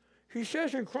he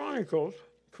says in Chronicles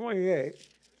 28,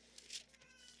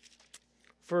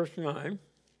 verse 9,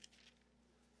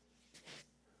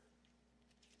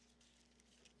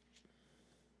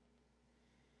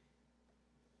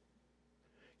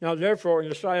 now therefore in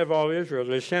the sight of all Israel,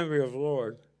 the assembly of the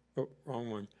Lord, oh,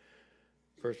 wrong one,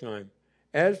 verse 9,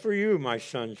 As for you, my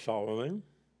son Solomon,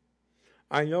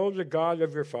 I know the God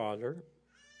of your father,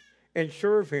 and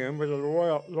serve him with a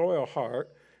loyal heart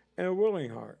and a willing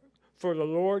heart. For the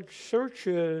Lord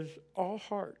searches all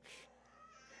hearts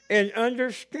and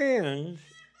understands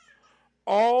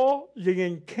all the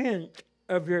intent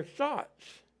of your thoughts.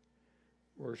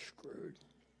 We're screwed.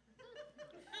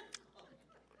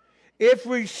 If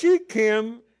we seek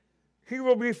him, he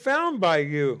will be found by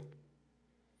you.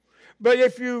 But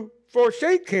if you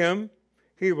forsake him,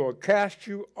 he will cast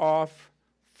you off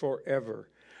forever.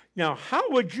 Now, how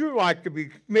would you like to be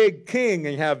made king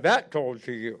and have that told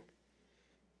to you?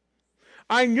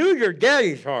 I knew your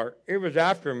daddy's heart. It was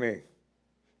after me.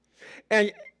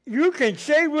 And you can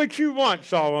say what you want,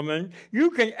 Solomon.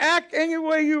 You can act any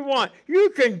way you want.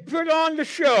 You can put on the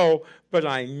show, but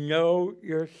I know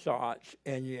your thoughts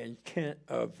and the intent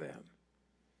of them.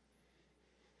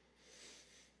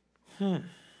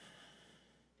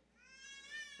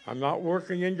 I'm not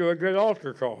working into a good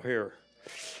altar call here.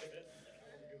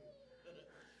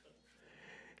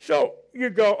 So you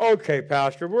go, okay,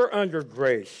 Pastor, we're under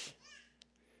grace.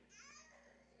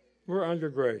 We're under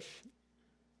grace.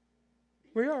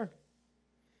 We are.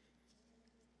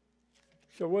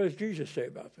 So what does Jesus say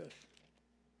about this?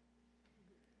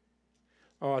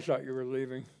 Oh, I thought you were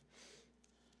leaving.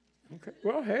 Okay.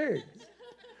 Well, hey.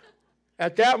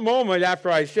 At that moment,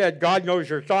 after I said, God knows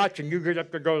your thoughts, and you get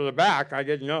up to go to the back, I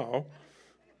didn't know.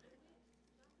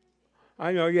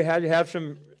 I know you had to have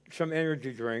some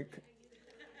energy drink.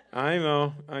 I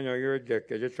know, you're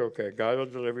addicted. It's okay. God will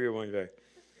deliver you one day.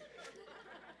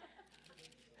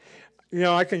 You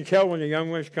know, I can tell when the young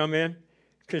ones come in,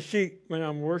 because see, when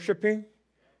I'm worshiping,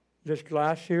 this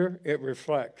glass here, it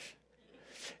reflects.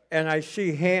 And I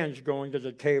see hands going to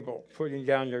the table, putting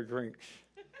down their drinks.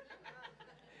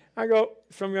 I go,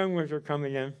 some young ones are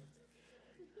coming in.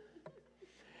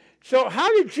 So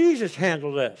how did Jesus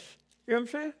handle this? You know what I'm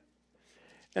saying?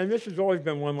 And this has always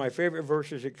been one of my favorite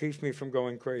verses that keeps me from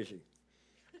going crazy.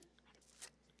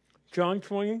 John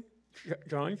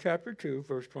chapter 2,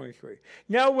 verse 23.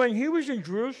 Now, when he was in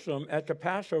Jerusalem at the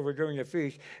Passover during the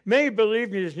feast, many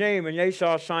believed in his name, and they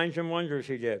saw signs and wonders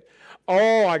he did.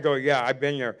 Oh, I go, yeah, I've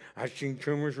been there. I've seen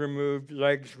tumors removed,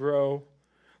 legs grow.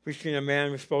 We've seen a man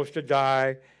who was supposed to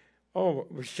die. Oh,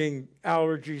 we've seen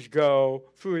allergies go,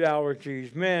 food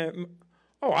allergies. Man,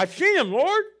 oh, I've seen him,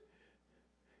 Lord.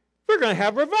 We're going to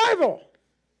have revival.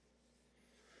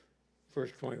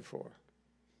 Verse 24.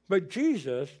 But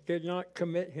Jesus did not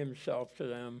commit himself to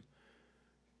them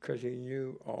because he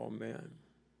knew all men.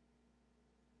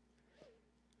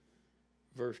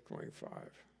 Verse 25.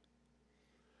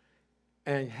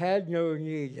 And had no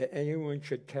need that anyone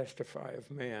should testify of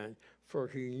man, for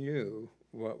he knew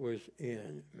what was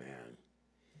in man.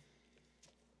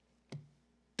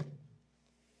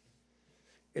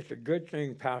 It's a good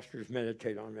thing pastors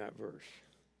meditate on that verse.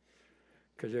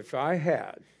 Because if I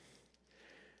had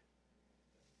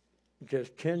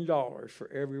just $10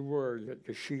 for every word that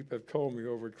the sheep have told me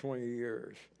over 20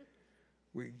 years,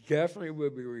 we definitely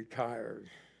would be retired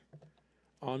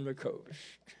on the coast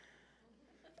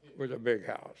with a big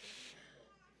house.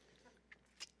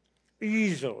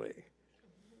 Easily.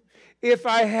 If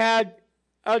I had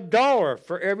 $1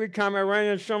 for every time I ran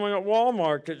into someone at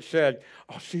Walmart that said,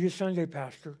 I'll see you Sunday,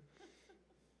 Pastor.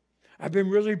 I've been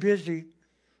really busy.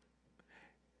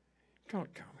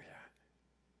 Don't tell me that.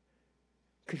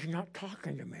 Because you're not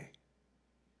talking to me.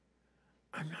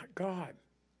 I'm not God.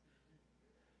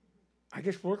 I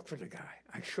just work for the guy.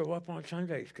 I show up on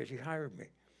Sundays because he hired me.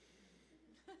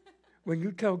 When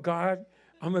you tell God,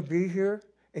 I'm going to be here,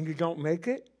 and you don't make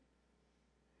it,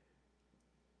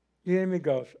 the enemy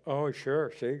goes, oh,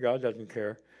 sure, see, God doesn't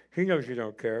care. He knows you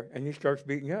don't care, and he starts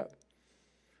beating you up.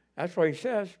 That's why he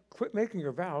says, quit making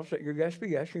your vows that your yes be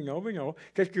yes, your no be no.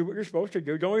 Just do what you're supposed to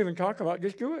do. Don't even talk about it,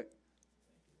 just do it.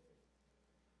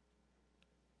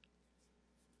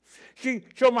 See,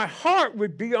 so my heart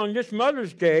would be on this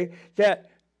Mother's Day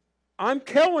that I'm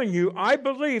telling you, I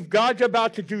believe God's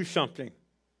about to do something.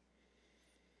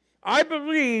 I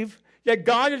believe that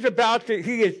God is about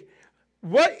to,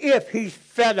 what if he's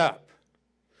fed up?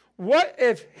 What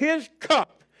if his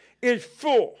cup is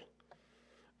full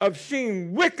of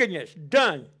seeing wickedness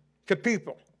done to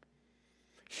people?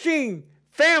 Seeing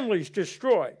families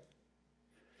destroyed?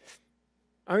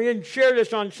 I didn't share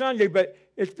this on Sunday, but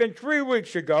it's been 3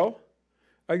 weeks ago.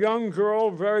 A young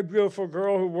girl, very beautiful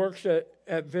girl who works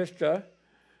at Vista,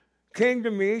 came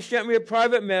to me, sent me a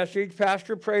private message,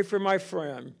 Pastor, pray for my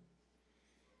friend.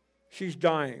 She's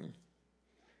dying.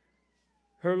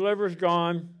 Her liver's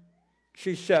gone.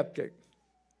 She's septic.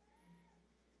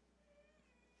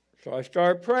 So I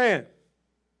started praying.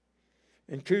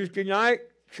 And Tuesday night,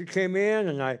 she came in,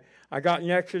 and I got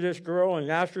next to this girl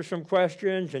and asked her some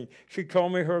questions, and she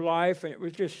told me her life, and it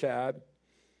was just sad.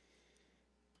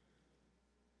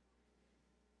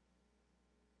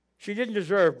 She didn't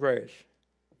deserve grace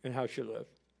in how she lived,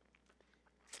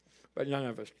 but none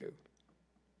of us do.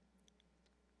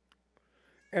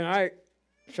 And I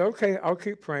said, okay, I'll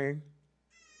keep praying.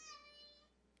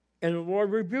 And the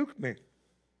Lord rebuked me.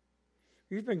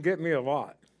 He's been getting me a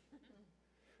lot,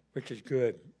 which is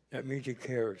good. That means he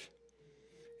cares.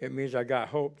 It means I got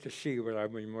hope to see what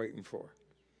I've been waiting for.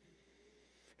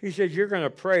 He says, you're going to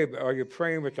pray, but are you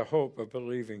praying with the hope of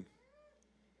believing?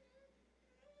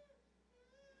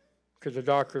 Because the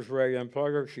doctor's ready to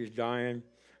unplug her. She's dying.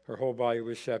 Her whole body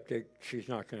was septic. She's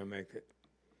not going to make it.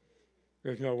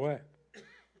 There's no way.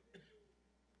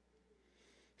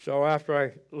 So after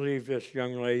I leave this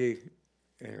young lady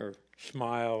and her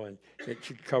smile and that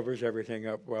she covers everything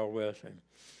up well with, and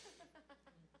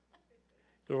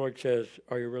the Lord says,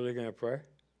 are you really going to pray?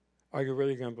 Are you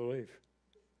really going to believe?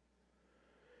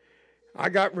 I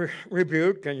got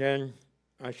rebuked, and then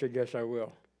I said, yes, I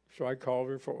will. So I called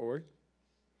her forward,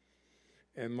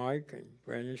 and Mike and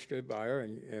Brandon stood by her,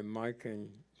 and Mike and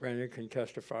Brandon can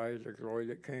testify to the glory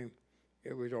that came.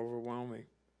 It was overwhelming.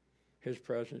 His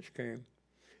presence came.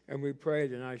 And we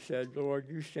prayed, and I said, Lord,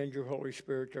 you send your Holy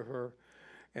Spirit to her,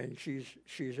 and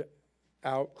she's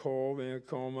out cold in a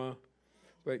coma,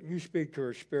 but you speak to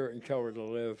her spirit and tell her to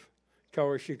live. Tell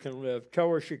her she can live. Tell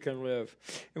her she can live.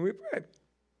 And we prayed.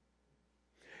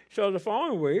 So the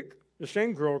following week, the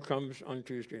same girl comes on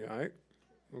Tuesday night,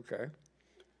 okay,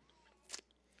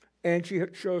 and she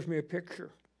shows me a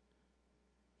picture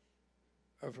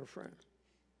of her friend.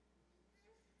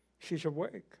 She's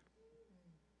awake.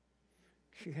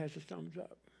 She has a thumbs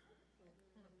up.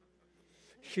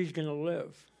 She's going to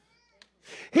live.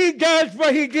 He does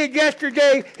what he did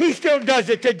yesterday. He still does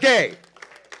it today.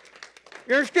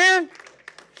 You understand?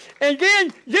 And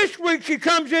then this week she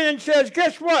comes in and says,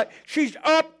 guess what? She's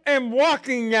up and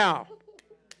walking now.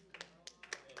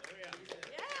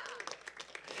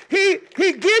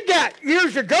 He did that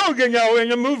years ago, you know, in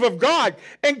the move of God.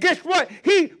 And guess what?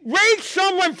 He raised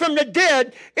someone from the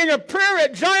dead in a prayer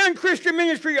at Zion Christian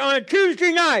Ministry on a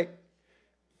Tuesday night.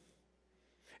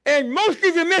 And most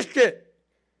of you missed it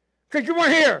because you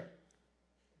weren't here.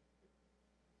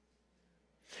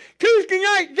 Tuesday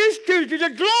night, this Tuesday, the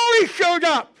glory showed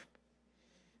up.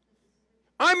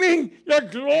 I mean, the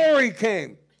glory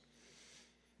came.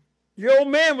 The old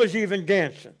man was even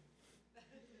dancing.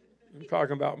 I'm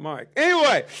talking about Mike.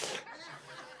 Anyway,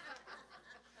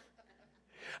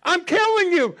 I'm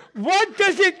telling you, what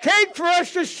does it take for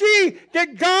us to see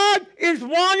that God is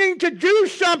wanting to do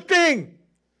something?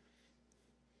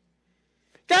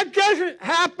 That doesn't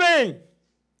happen.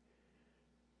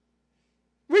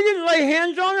 We didn't lay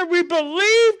hands on her. We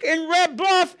believed in Red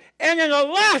Bluff, and in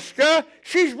Alaska,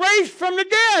 she's raised from the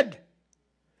dead.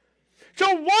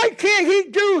 So why can't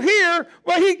he do here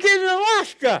what he did in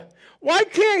Alaska? Why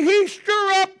can't he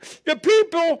stir up the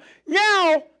people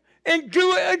now and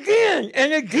do it again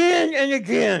and again and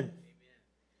again?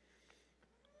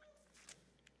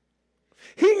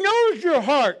 He knows your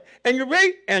heart and your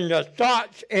rate and the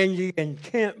thoughts and the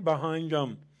intent behind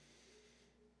them.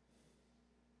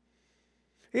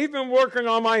 He's been working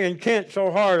on my intent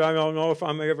so hard, I don't know if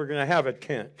I'm ever going to have a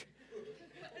tent.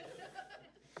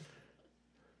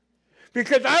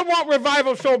 Because I want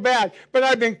revival so bad, but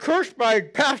I've been cursed by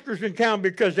pastors in town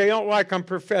because they don't like I'm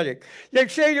prophetic. They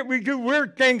say that we do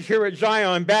weird things here at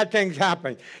Zion and bad things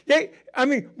happen.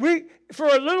 For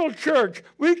a little church,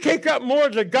 we take up more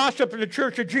of the gossip of the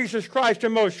Church of Jesus Christ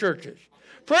than most churches.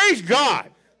 Praise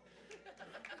God.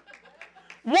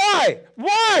 Why?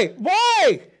 Why?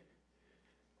 Why?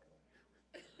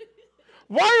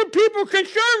 Why are people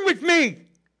concerned with me?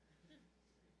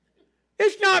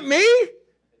 It's not me.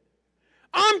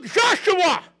 I'm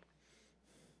Joshua.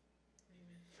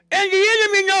 And the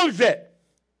enemy knows it.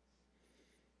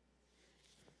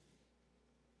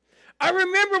 I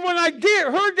remember when I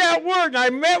heard that word, and I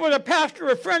met with a pastor,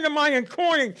 a friend of mine in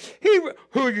Corning.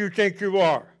 Who do you think you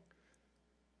are?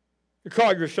 You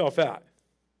call yourself out.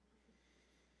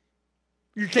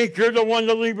 You think you're the one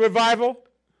to lead revival?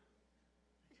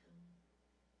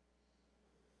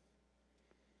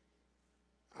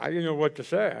 I didn't know what to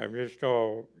say. I just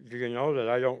go, do you know that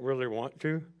I don't really want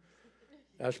to?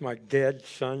 That's my dead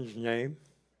son's name.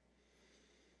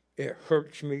 It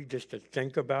hurts me just to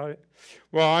think about it.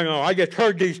 Well, I know, I just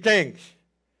heard these things.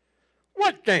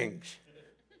 What things?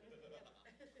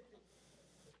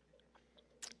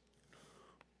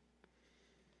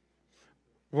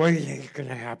 What do you think is going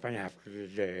to happen after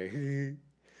today?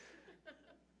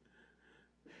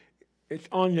 It's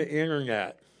on the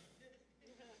internet.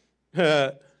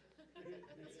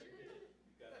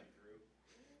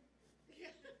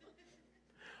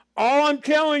 All I'm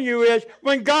telling you is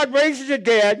when God raises the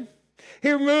dead,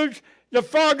 he removes the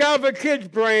fog out of a kid's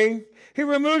brain. He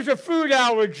removes a food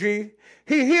allergy.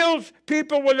 He heals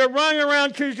people when they're running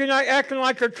around Tuesday night acting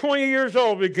like they're 20 years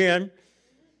old again.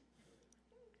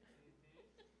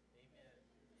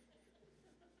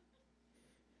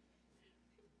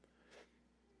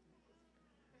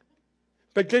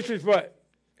 But this is what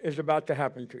is about to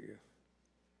happen to you.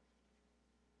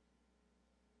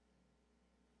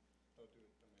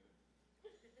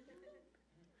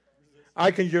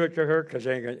 I can do it to her because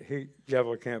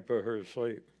devil can't put her to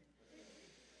sleep.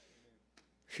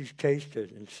 She's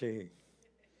tasted and seen.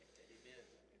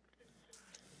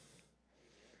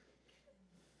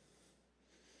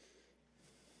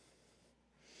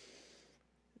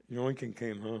 Anointing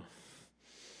came, huh?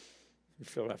 You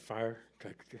feel that fire?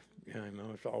 Yeah, I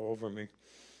know. It's all over me.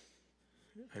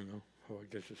 I know. Hold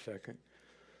just a second.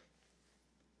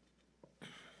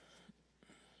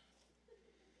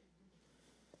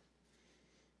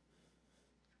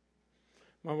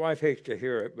 My wife hates to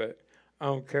hear it, but I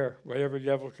don't care. Whatever the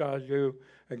devil's got to do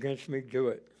against me, do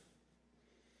it.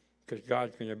 Because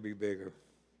God's going to be bigger.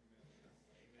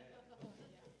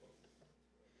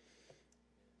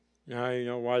 Now you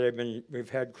know why we've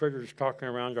had critters talking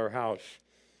around our house.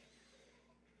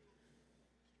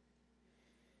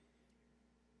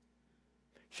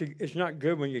 See, it's not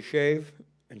good when you shave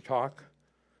and talk.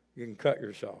 You can cut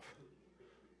yourself.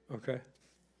 Okay?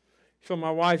 So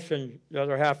my wife's in the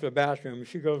other half of the bathroom, and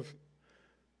she goes,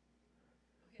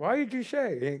 why did you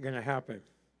say it ain't going to happen?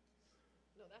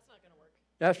 No, that's not going to work.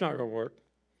 That's not going to work.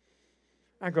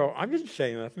 I go, I didn't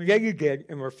say nothing. Yeah, you did,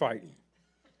 and we're fighting.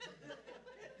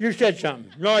 You said something.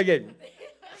 No, I didn't.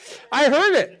 I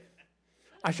heard it.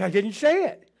 I said, I didn't say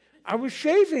it. I was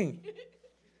shaving.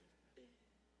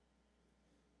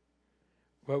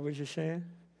 What was you saying?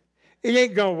 It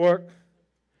ain't going to work.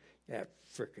 That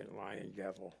frickin' lying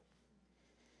devil.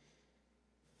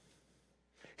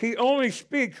 He only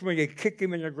speaks when you kick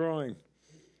him in the groin.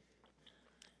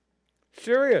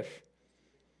 Serious.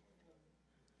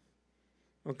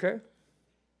 Okay?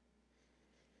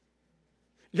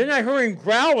 Then I heard him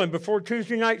growling before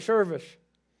Tuesday night service.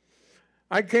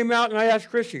 I came out and I asked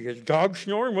Chrissy, is dog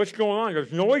snoring? What's going on?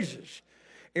 There's noises.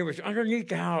 It was underneath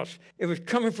the house. It was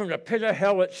coming from the pit of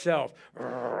hell itself.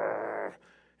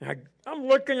 And I'm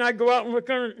looking, I go out and look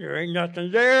under, there ain't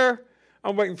nothing there.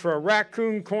 I'm waiting for a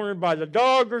raccoon cornered by the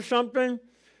dog or something,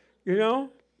 you know?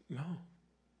 No.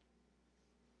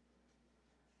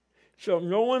 So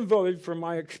no one voted for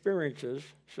my experiences,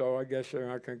 so I guess they're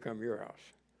not going to come to your house.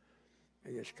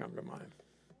 They just come to mine.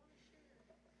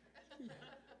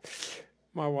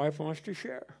 My wife wants to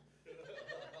share.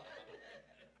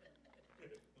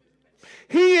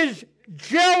 He is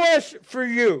jealous for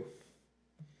you.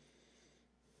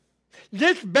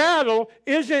 This battle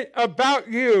isn't about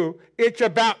you, it's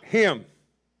about him.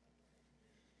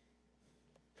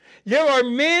 There are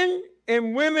men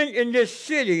and women in this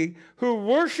city who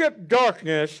worship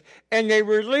darkness, and they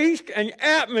released an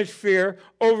atmosphere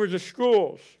over the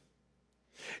schools.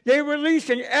 They released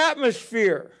an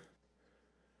atmosphere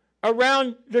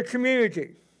around the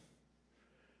community.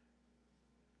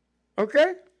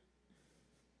 Okay?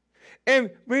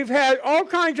 And we've had all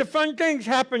kinds of fun things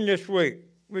happen this week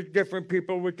with different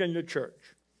people within the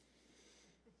church.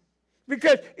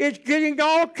 Because it's getting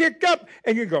all kicked up.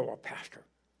 And you go, well, Pastor,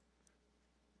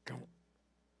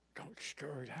 don't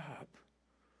stir it up.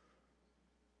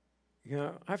 You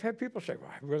know, I've had people say, well,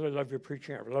 I really love your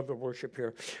preaching. I love the worship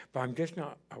here. But I'm just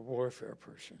not a warfare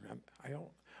person. I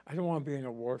don't want to be in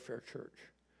a warfare church.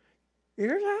 You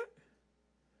hear that?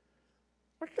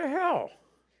 What the hell?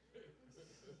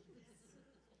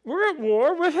 We're at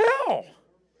war with hell.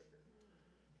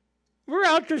 We're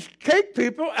out to take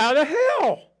people out of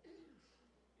hell.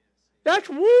 That's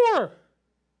war.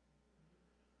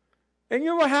 And you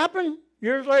know what happened?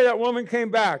 Years later, that woman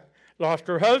came back, lost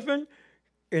her husband,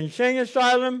 insane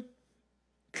asylum,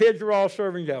 kids are all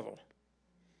serving devil.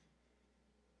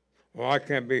 Well, I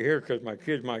can't be here because my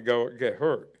kids might get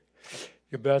hurt.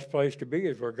 The best place to be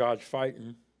is where God's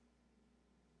fighting.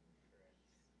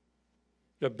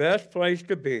 The best place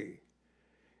to be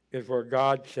is where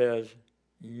God says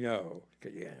no to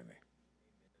the enemy.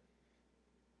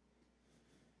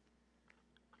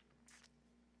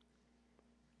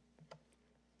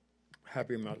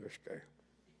 Happy Mother's Day.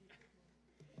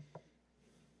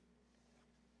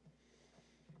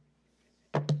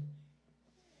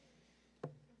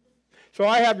 So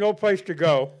I have no place to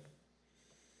go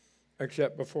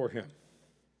except before him.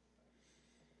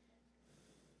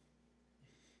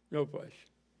 No place.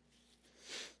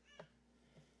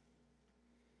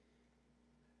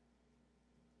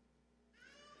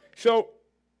 So,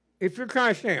 if you're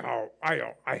kind of saying, oh,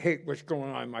 I hate what's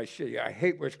going on in my city. I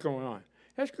hate what's going on.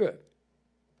 That's good.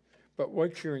 But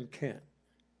what's your intent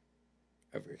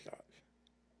of your thoughts?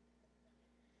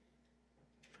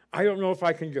 I don't know if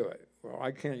I can do it. Well,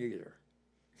 I can't either.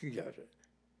 He does it.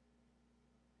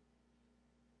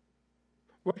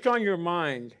 What's on your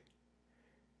mind?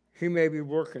 He may be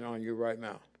working on you right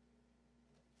now.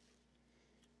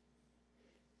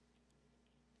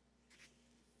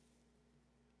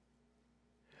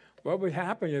 What would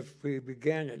happen if we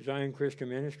began at Zion Christian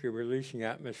Ministry releasing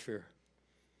atmosphere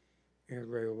in a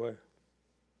greater way?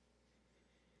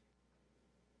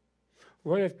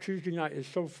 What if Tuesday night is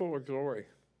so full of glory,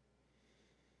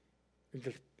 it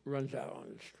just runs out on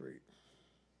the street?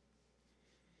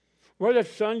 What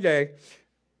if Sunday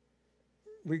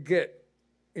we get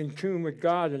in tune with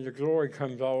God and the glory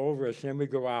comes all over us, and then we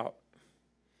go out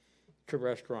to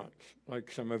restaurants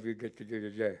like some of you get to do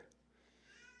today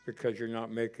because you're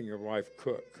not making your wife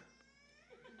cook?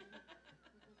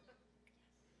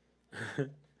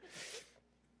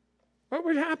 What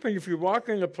would happen if you walk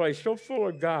in a place so full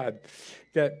of God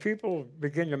that people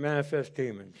begin to manifest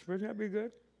demons? Wouldn't that be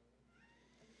good?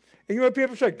 And you know what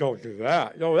people say? Don't do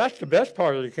that. No, that's the best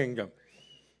part of the kingdom.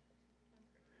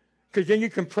 Because then you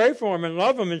can pray for them and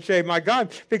love them and say, my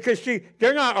God, because see,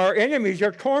 they're not our enemies,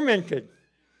 they're tormented.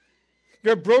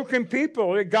 They're broken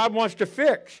people that God wants to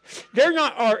fix. They're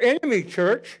not our enemy,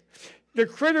 church. The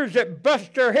critters that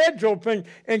bust their heads open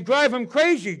and drive them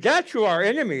crazy, that's who our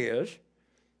enemy is.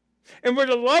 And we're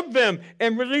to love them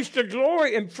and release the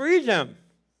glory and free them.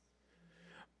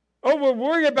 Oh, we're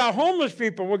worried about homeless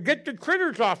people. We'll get the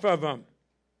critters off of them.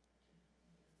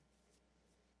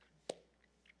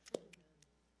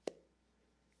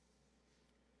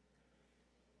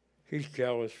 He's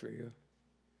jealous for you.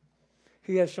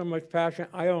 He has so much passion,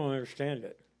 I don't understand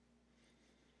it.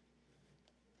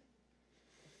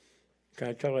 Can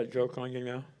I tell that joke on you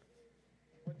now?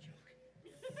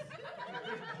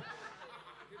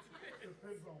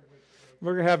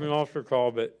 We're going to have an altar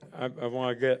call, but I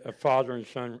want to get a father and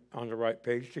son on the right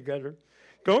page together.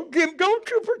 Don't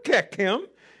you protect him.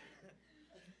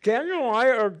 Daniel and I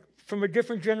are from a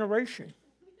different generation.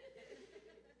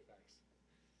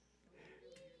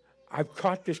 I've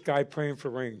caught this guy praying for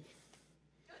rain.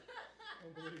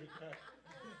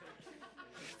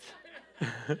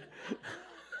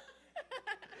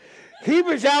 He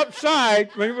was outside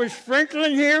when it was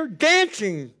sprinkling here,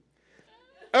 dancing.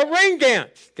 A rain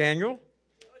dance, Daniel.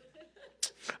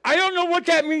 I don't know what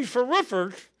that means for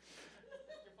roofers.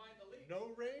 No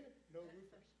rain, no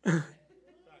roofers.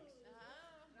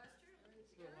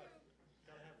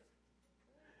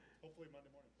 Hopefully Monday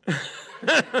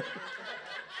morning.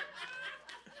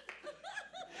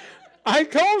 I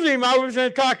told him I was going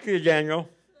to talk to you, Daniel.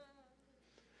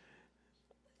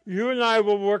 You and I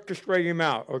will work to straighten him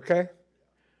out, okay?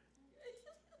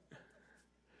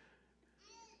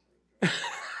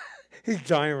 He's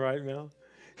dying right now.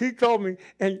 He told me,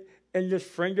 and this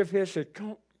friend of his said,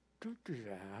 don't do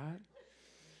that.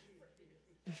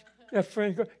 That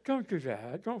friend goes, don't do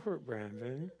that. Don't hurt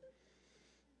Brandon.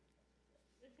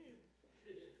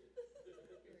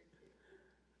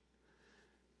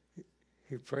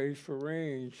 He prays for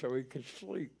rain so he can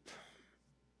sleep.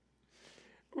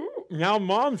 Ooh, now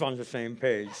Mom's on the same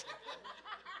page.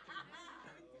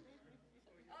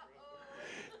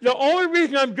 The only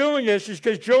reason I'm doing this is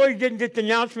because Joey didn't get the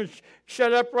announcements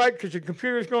set up right because the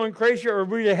computer's going crazy, or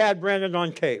we'd have had Brandon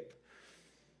on tape.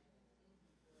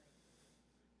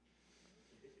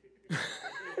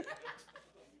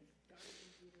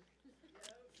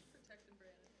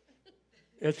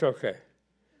 It's okay.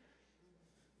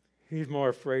 He's more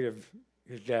afraid of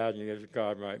his dad than he is of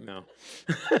God right now.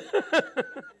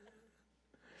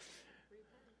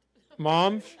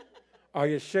 Moms, are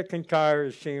you sick and tired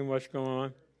of seeing what's going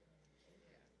on?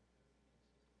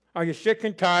 Are you sick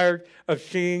and tired of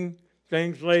seeing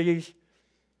things, ladies,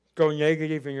 go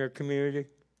negative in your community?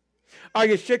 Are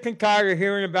you sick and tired of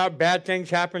hearing about bad things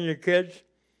happening to kids?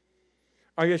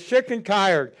 Are you sick and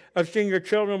tired of seeing your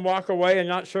children walk away and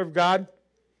not serve God?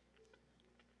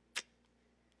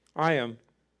 I am.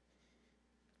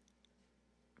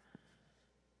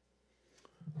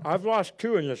 I've lost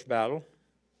 2 in this battle.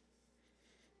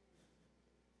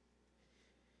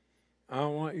 I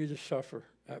don't want you to suffer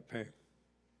that pain.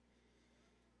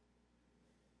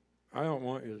 I don't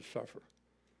want you to suffer.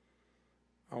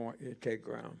 I want you to take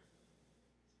ground.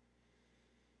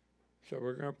 So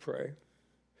we're going to pray.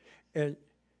 And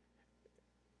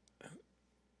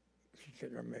she's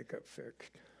getting her makeup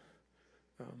fixed.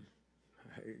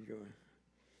 How you doing?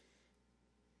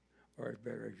 Or it's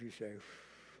better if you say,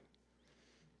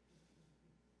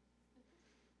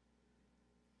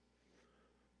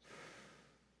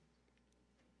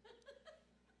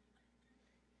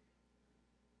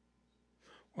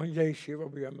 one day she will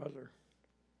be a mother.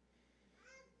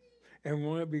 And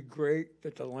won't it be great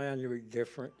that the land will be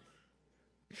different?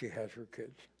 She has her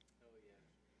kids.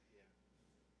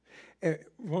 And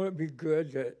won't it be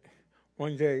good that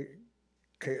one day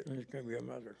Caitlin is going to be a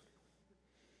mother?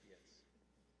 Yes.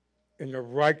 In the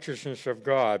righteousness of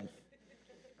God.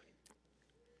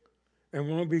 And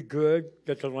won't it be good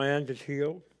that the land is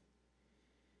healed?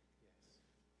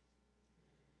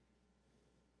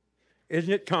 Yes.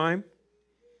 Isn't it time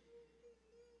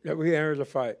that we enter the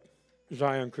fight?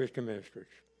 Zion Christian Ministries.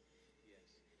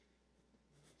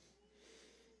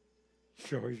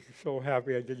 So he's so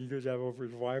happy I didn't do that over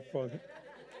his wife.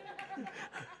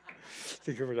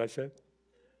 Think of what I said?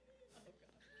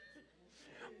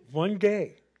 One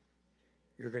day,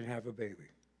 you're going to have a baby.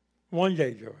 One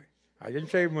day, Joey. I didn't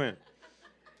say when.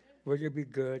 Would it be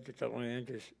good that the land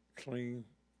is clean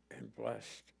and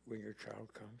blessed when your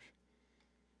child comes?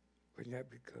 Wouldn't that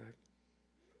be good?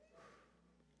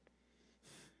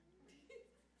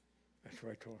 That's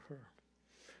what I told her.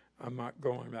 I'm not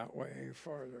going that way any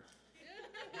farther.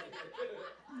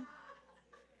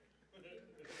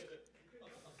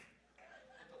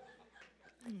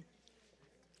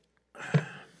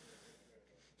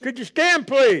 Could you stand,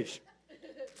 please?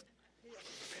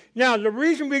 Now, the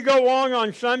reason we go long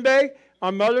on Sunday,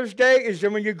 on Mother's Day, is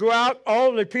that when you go out,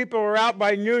 all the people are out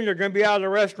by noon. They're going to be out of the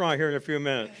restaurant here in a few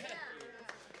minutes.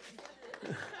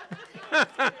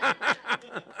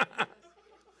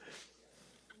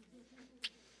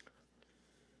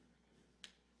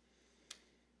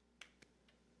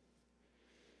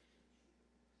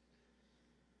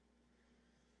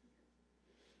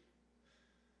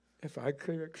 If I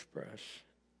could express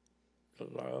the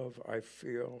love I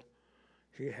feel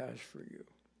he has for you,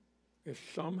 if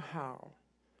somehow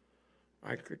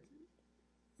I could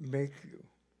make you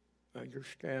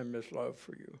understand this love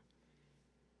for you,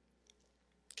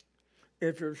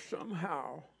 if there's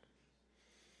somehow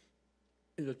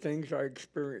in the things I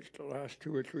experienced the last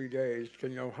 2 or 3 days to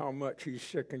know how much he's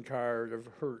sick and tired of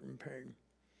hurt and pain,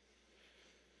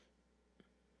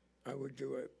 I would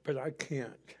do it, but I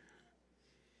can't.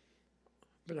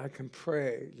 But I can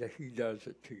pray that he does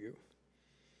it to you.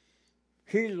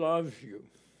 He loves you.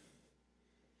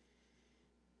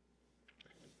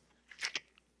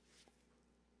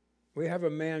 We have a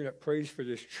man that prays for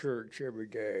this church every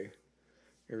day.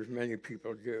 There's many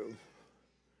people do.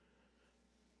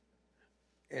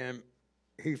 And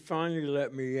he finally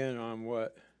let me in on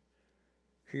what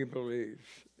he believes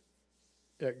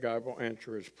that God will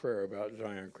answer his prayer about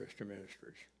Zion Christian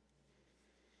Ministries.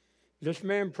 This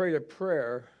man prayed a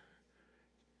prayer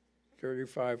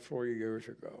 35, 40 years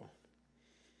ago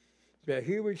that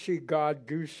he would see God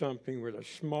do something with a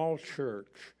small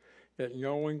church that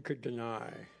no one could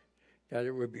deny, that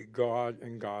it would be God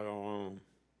and God alone.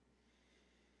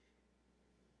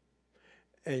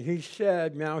 And he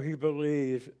said now he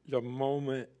believes the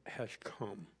moment has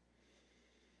come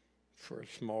for a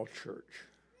small church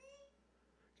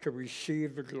to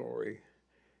receive the glory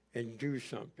and do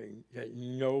something that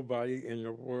nobody in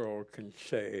the world can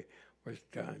say was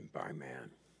done by man.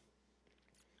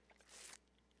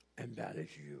 And that is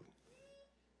you.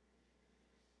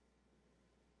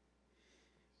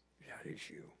 That is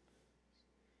you.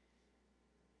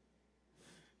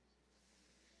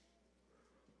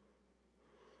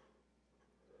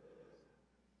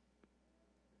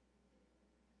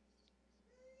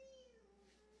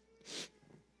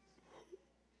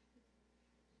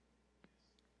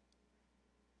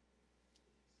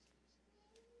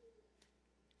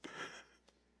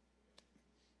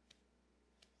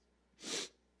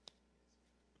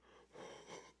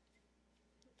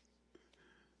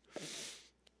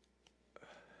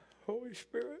 Holy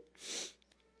Spirit,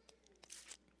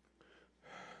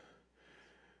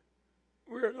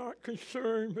 we are not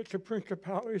concerned with the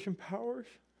principalities and powers.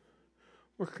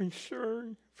 We're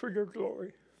concerned for your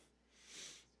glory.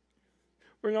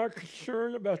 We're not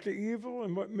concerned about the evil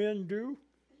and what men do.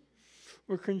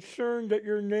 We're concerned that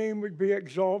your name would be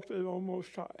exalted on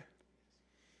Most High.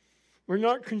 We're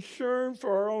not concerned for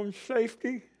our own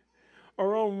safety,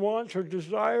 our own wants or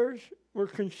desires. We're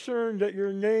concerned that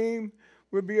your name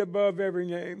would be above every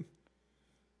name.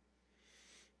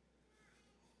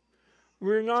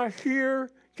 We're not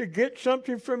here to get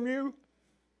something from you,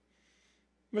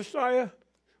 Messiah.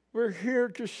 We're here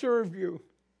to serve you.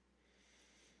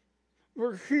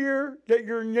 were here, that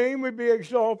your name would be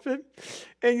exalted,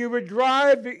 and you would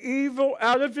drive the evil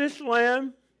out of this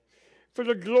land for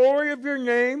the glory of your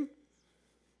name.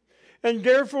 And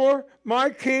therefore,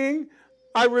 my King,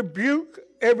 I rebuke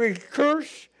every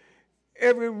curse,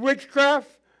 every witchcraft,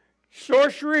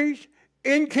 sorceries,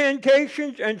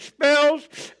 incantations, and spells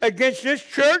against this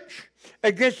church,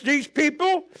 against these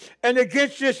people, and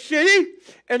against this city.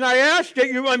 And I ask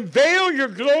that you unveil your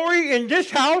glory in this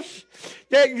house,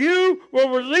 that you will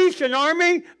release an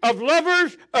army of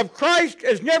lovers of Christ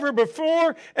as never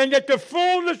before, and that the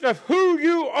fullness of who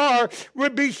you are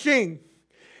would be seen.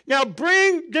 Now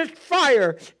bring this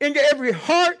fire into every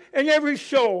heart and every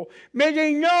soul. May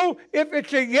they know if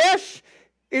it's a yes,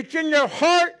 it's in their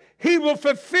heart, He will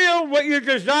fulfill what your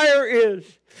desire is.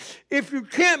 If you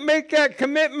can't make that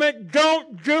commitment,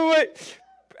 don't do it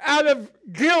out of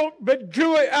guilt, but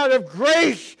do it out of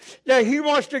grace that He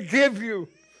wants to give you.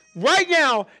 Right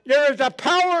now, there is a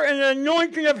power and an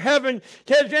anointing of heaven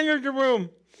that has entered the room.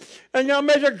 And now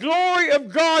may the glory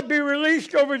of God be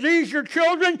released over these, your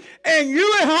children, and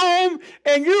you at home,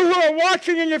 and you who are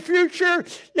watching in the future,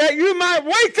 that you might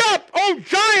wake up, oh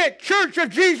giant church of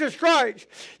Jesus Christ,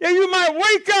 that you might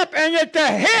wake up, and that the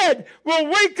head will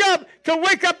wake up to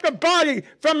wake up the body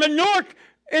from the north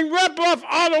in Red Bluff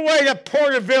all the way to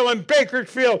Porterville and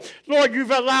Bakersfield. Lord,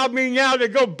 you've allowed me now to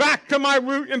go back to my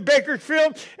root in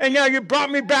Bakersfield, and now you brought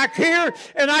me back here,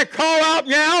 and I call out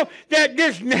now that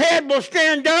this head will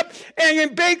stand up, and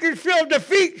in Bakersfield the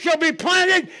feet shall be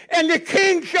planted, and the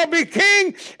king shall be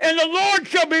king, and the Lord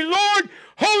shall be Lord.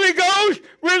 Holy Ghost,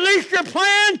 release your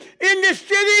plan in this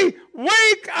city.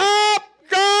 Wake up.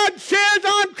 God says,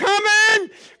 I'm coming.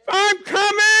 I'm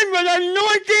coming with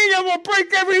anointing that will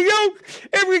break every yoke,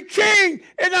 every chain,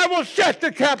 and I will set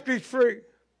the captives free.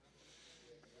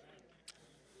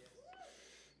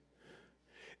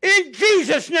 In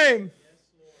Jesus' name.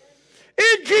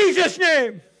 In Jesus'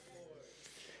 name.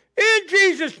 In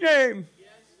Jesus' name.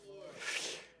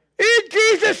 In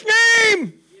Jesus'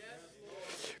 name.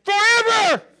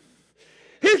 Forever.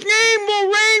 His name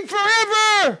will reign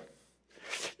forever.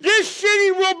 This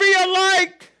city will be a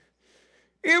light.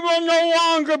 It will no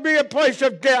longer be a place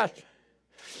of death.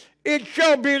 It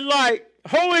shall be light.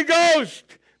 Holy Ghost,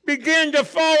 begin to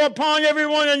fall upon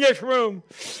everyone in this room.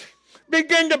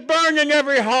 Begin to burn in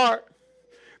every heart.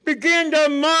 Begin to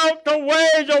melt away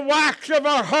the wax of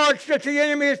our hearts that the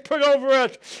enemy has put over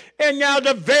us. And now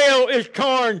the veil is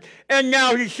torn. And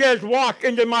now he says, walk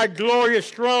into my glorious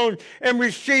throne and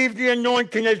receive the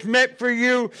anointing that's meant for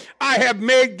you. I have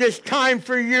made this time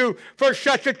for you. For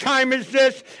such a time as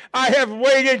this, I have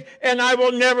waited, and I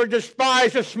will never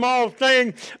despise a small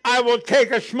thing. I will take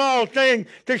a small thing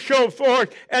to show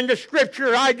forth. And the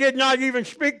scripture I did not even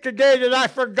speak today that I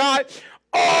forgot.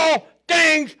 All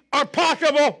things are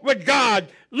possible with God.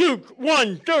 Luke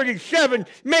 1:37.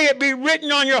 May it be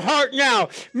written on your heart now.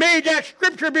 May that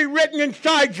scripture be written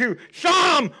inside you.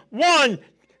 Psalm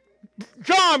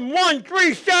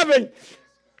 1:3-7.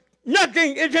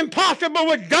 Nothing is impossible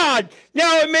with God.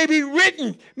 Now it may be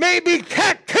written, may be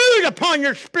tattooed upon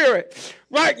your spirit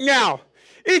right now.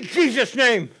 In Jesus'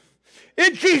 name.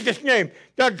 In Jesus' name.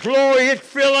 The glory is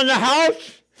filling the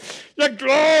house. The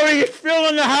glory is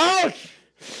filling the house.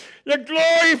 The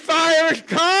glory fire has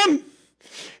come.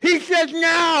 He says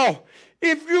now,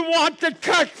 if you want the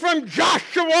touch from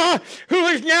Joshua, who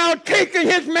has now taken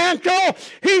his mantle,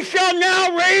 he shall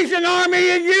now raise an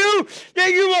army in you, that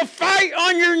you will fight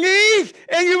on your knees,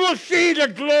 and you will see the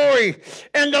glory.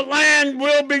 And the land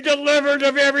will be delivered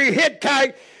of every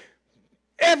Hittite,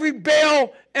 every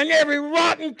Baal, and every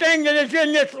rotten thing that is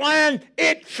in this land.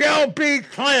 It shall be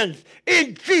cleansed.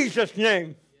 In Jesus'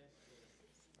 name.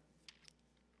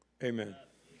 Amen.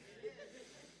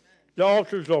 The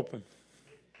altar is open.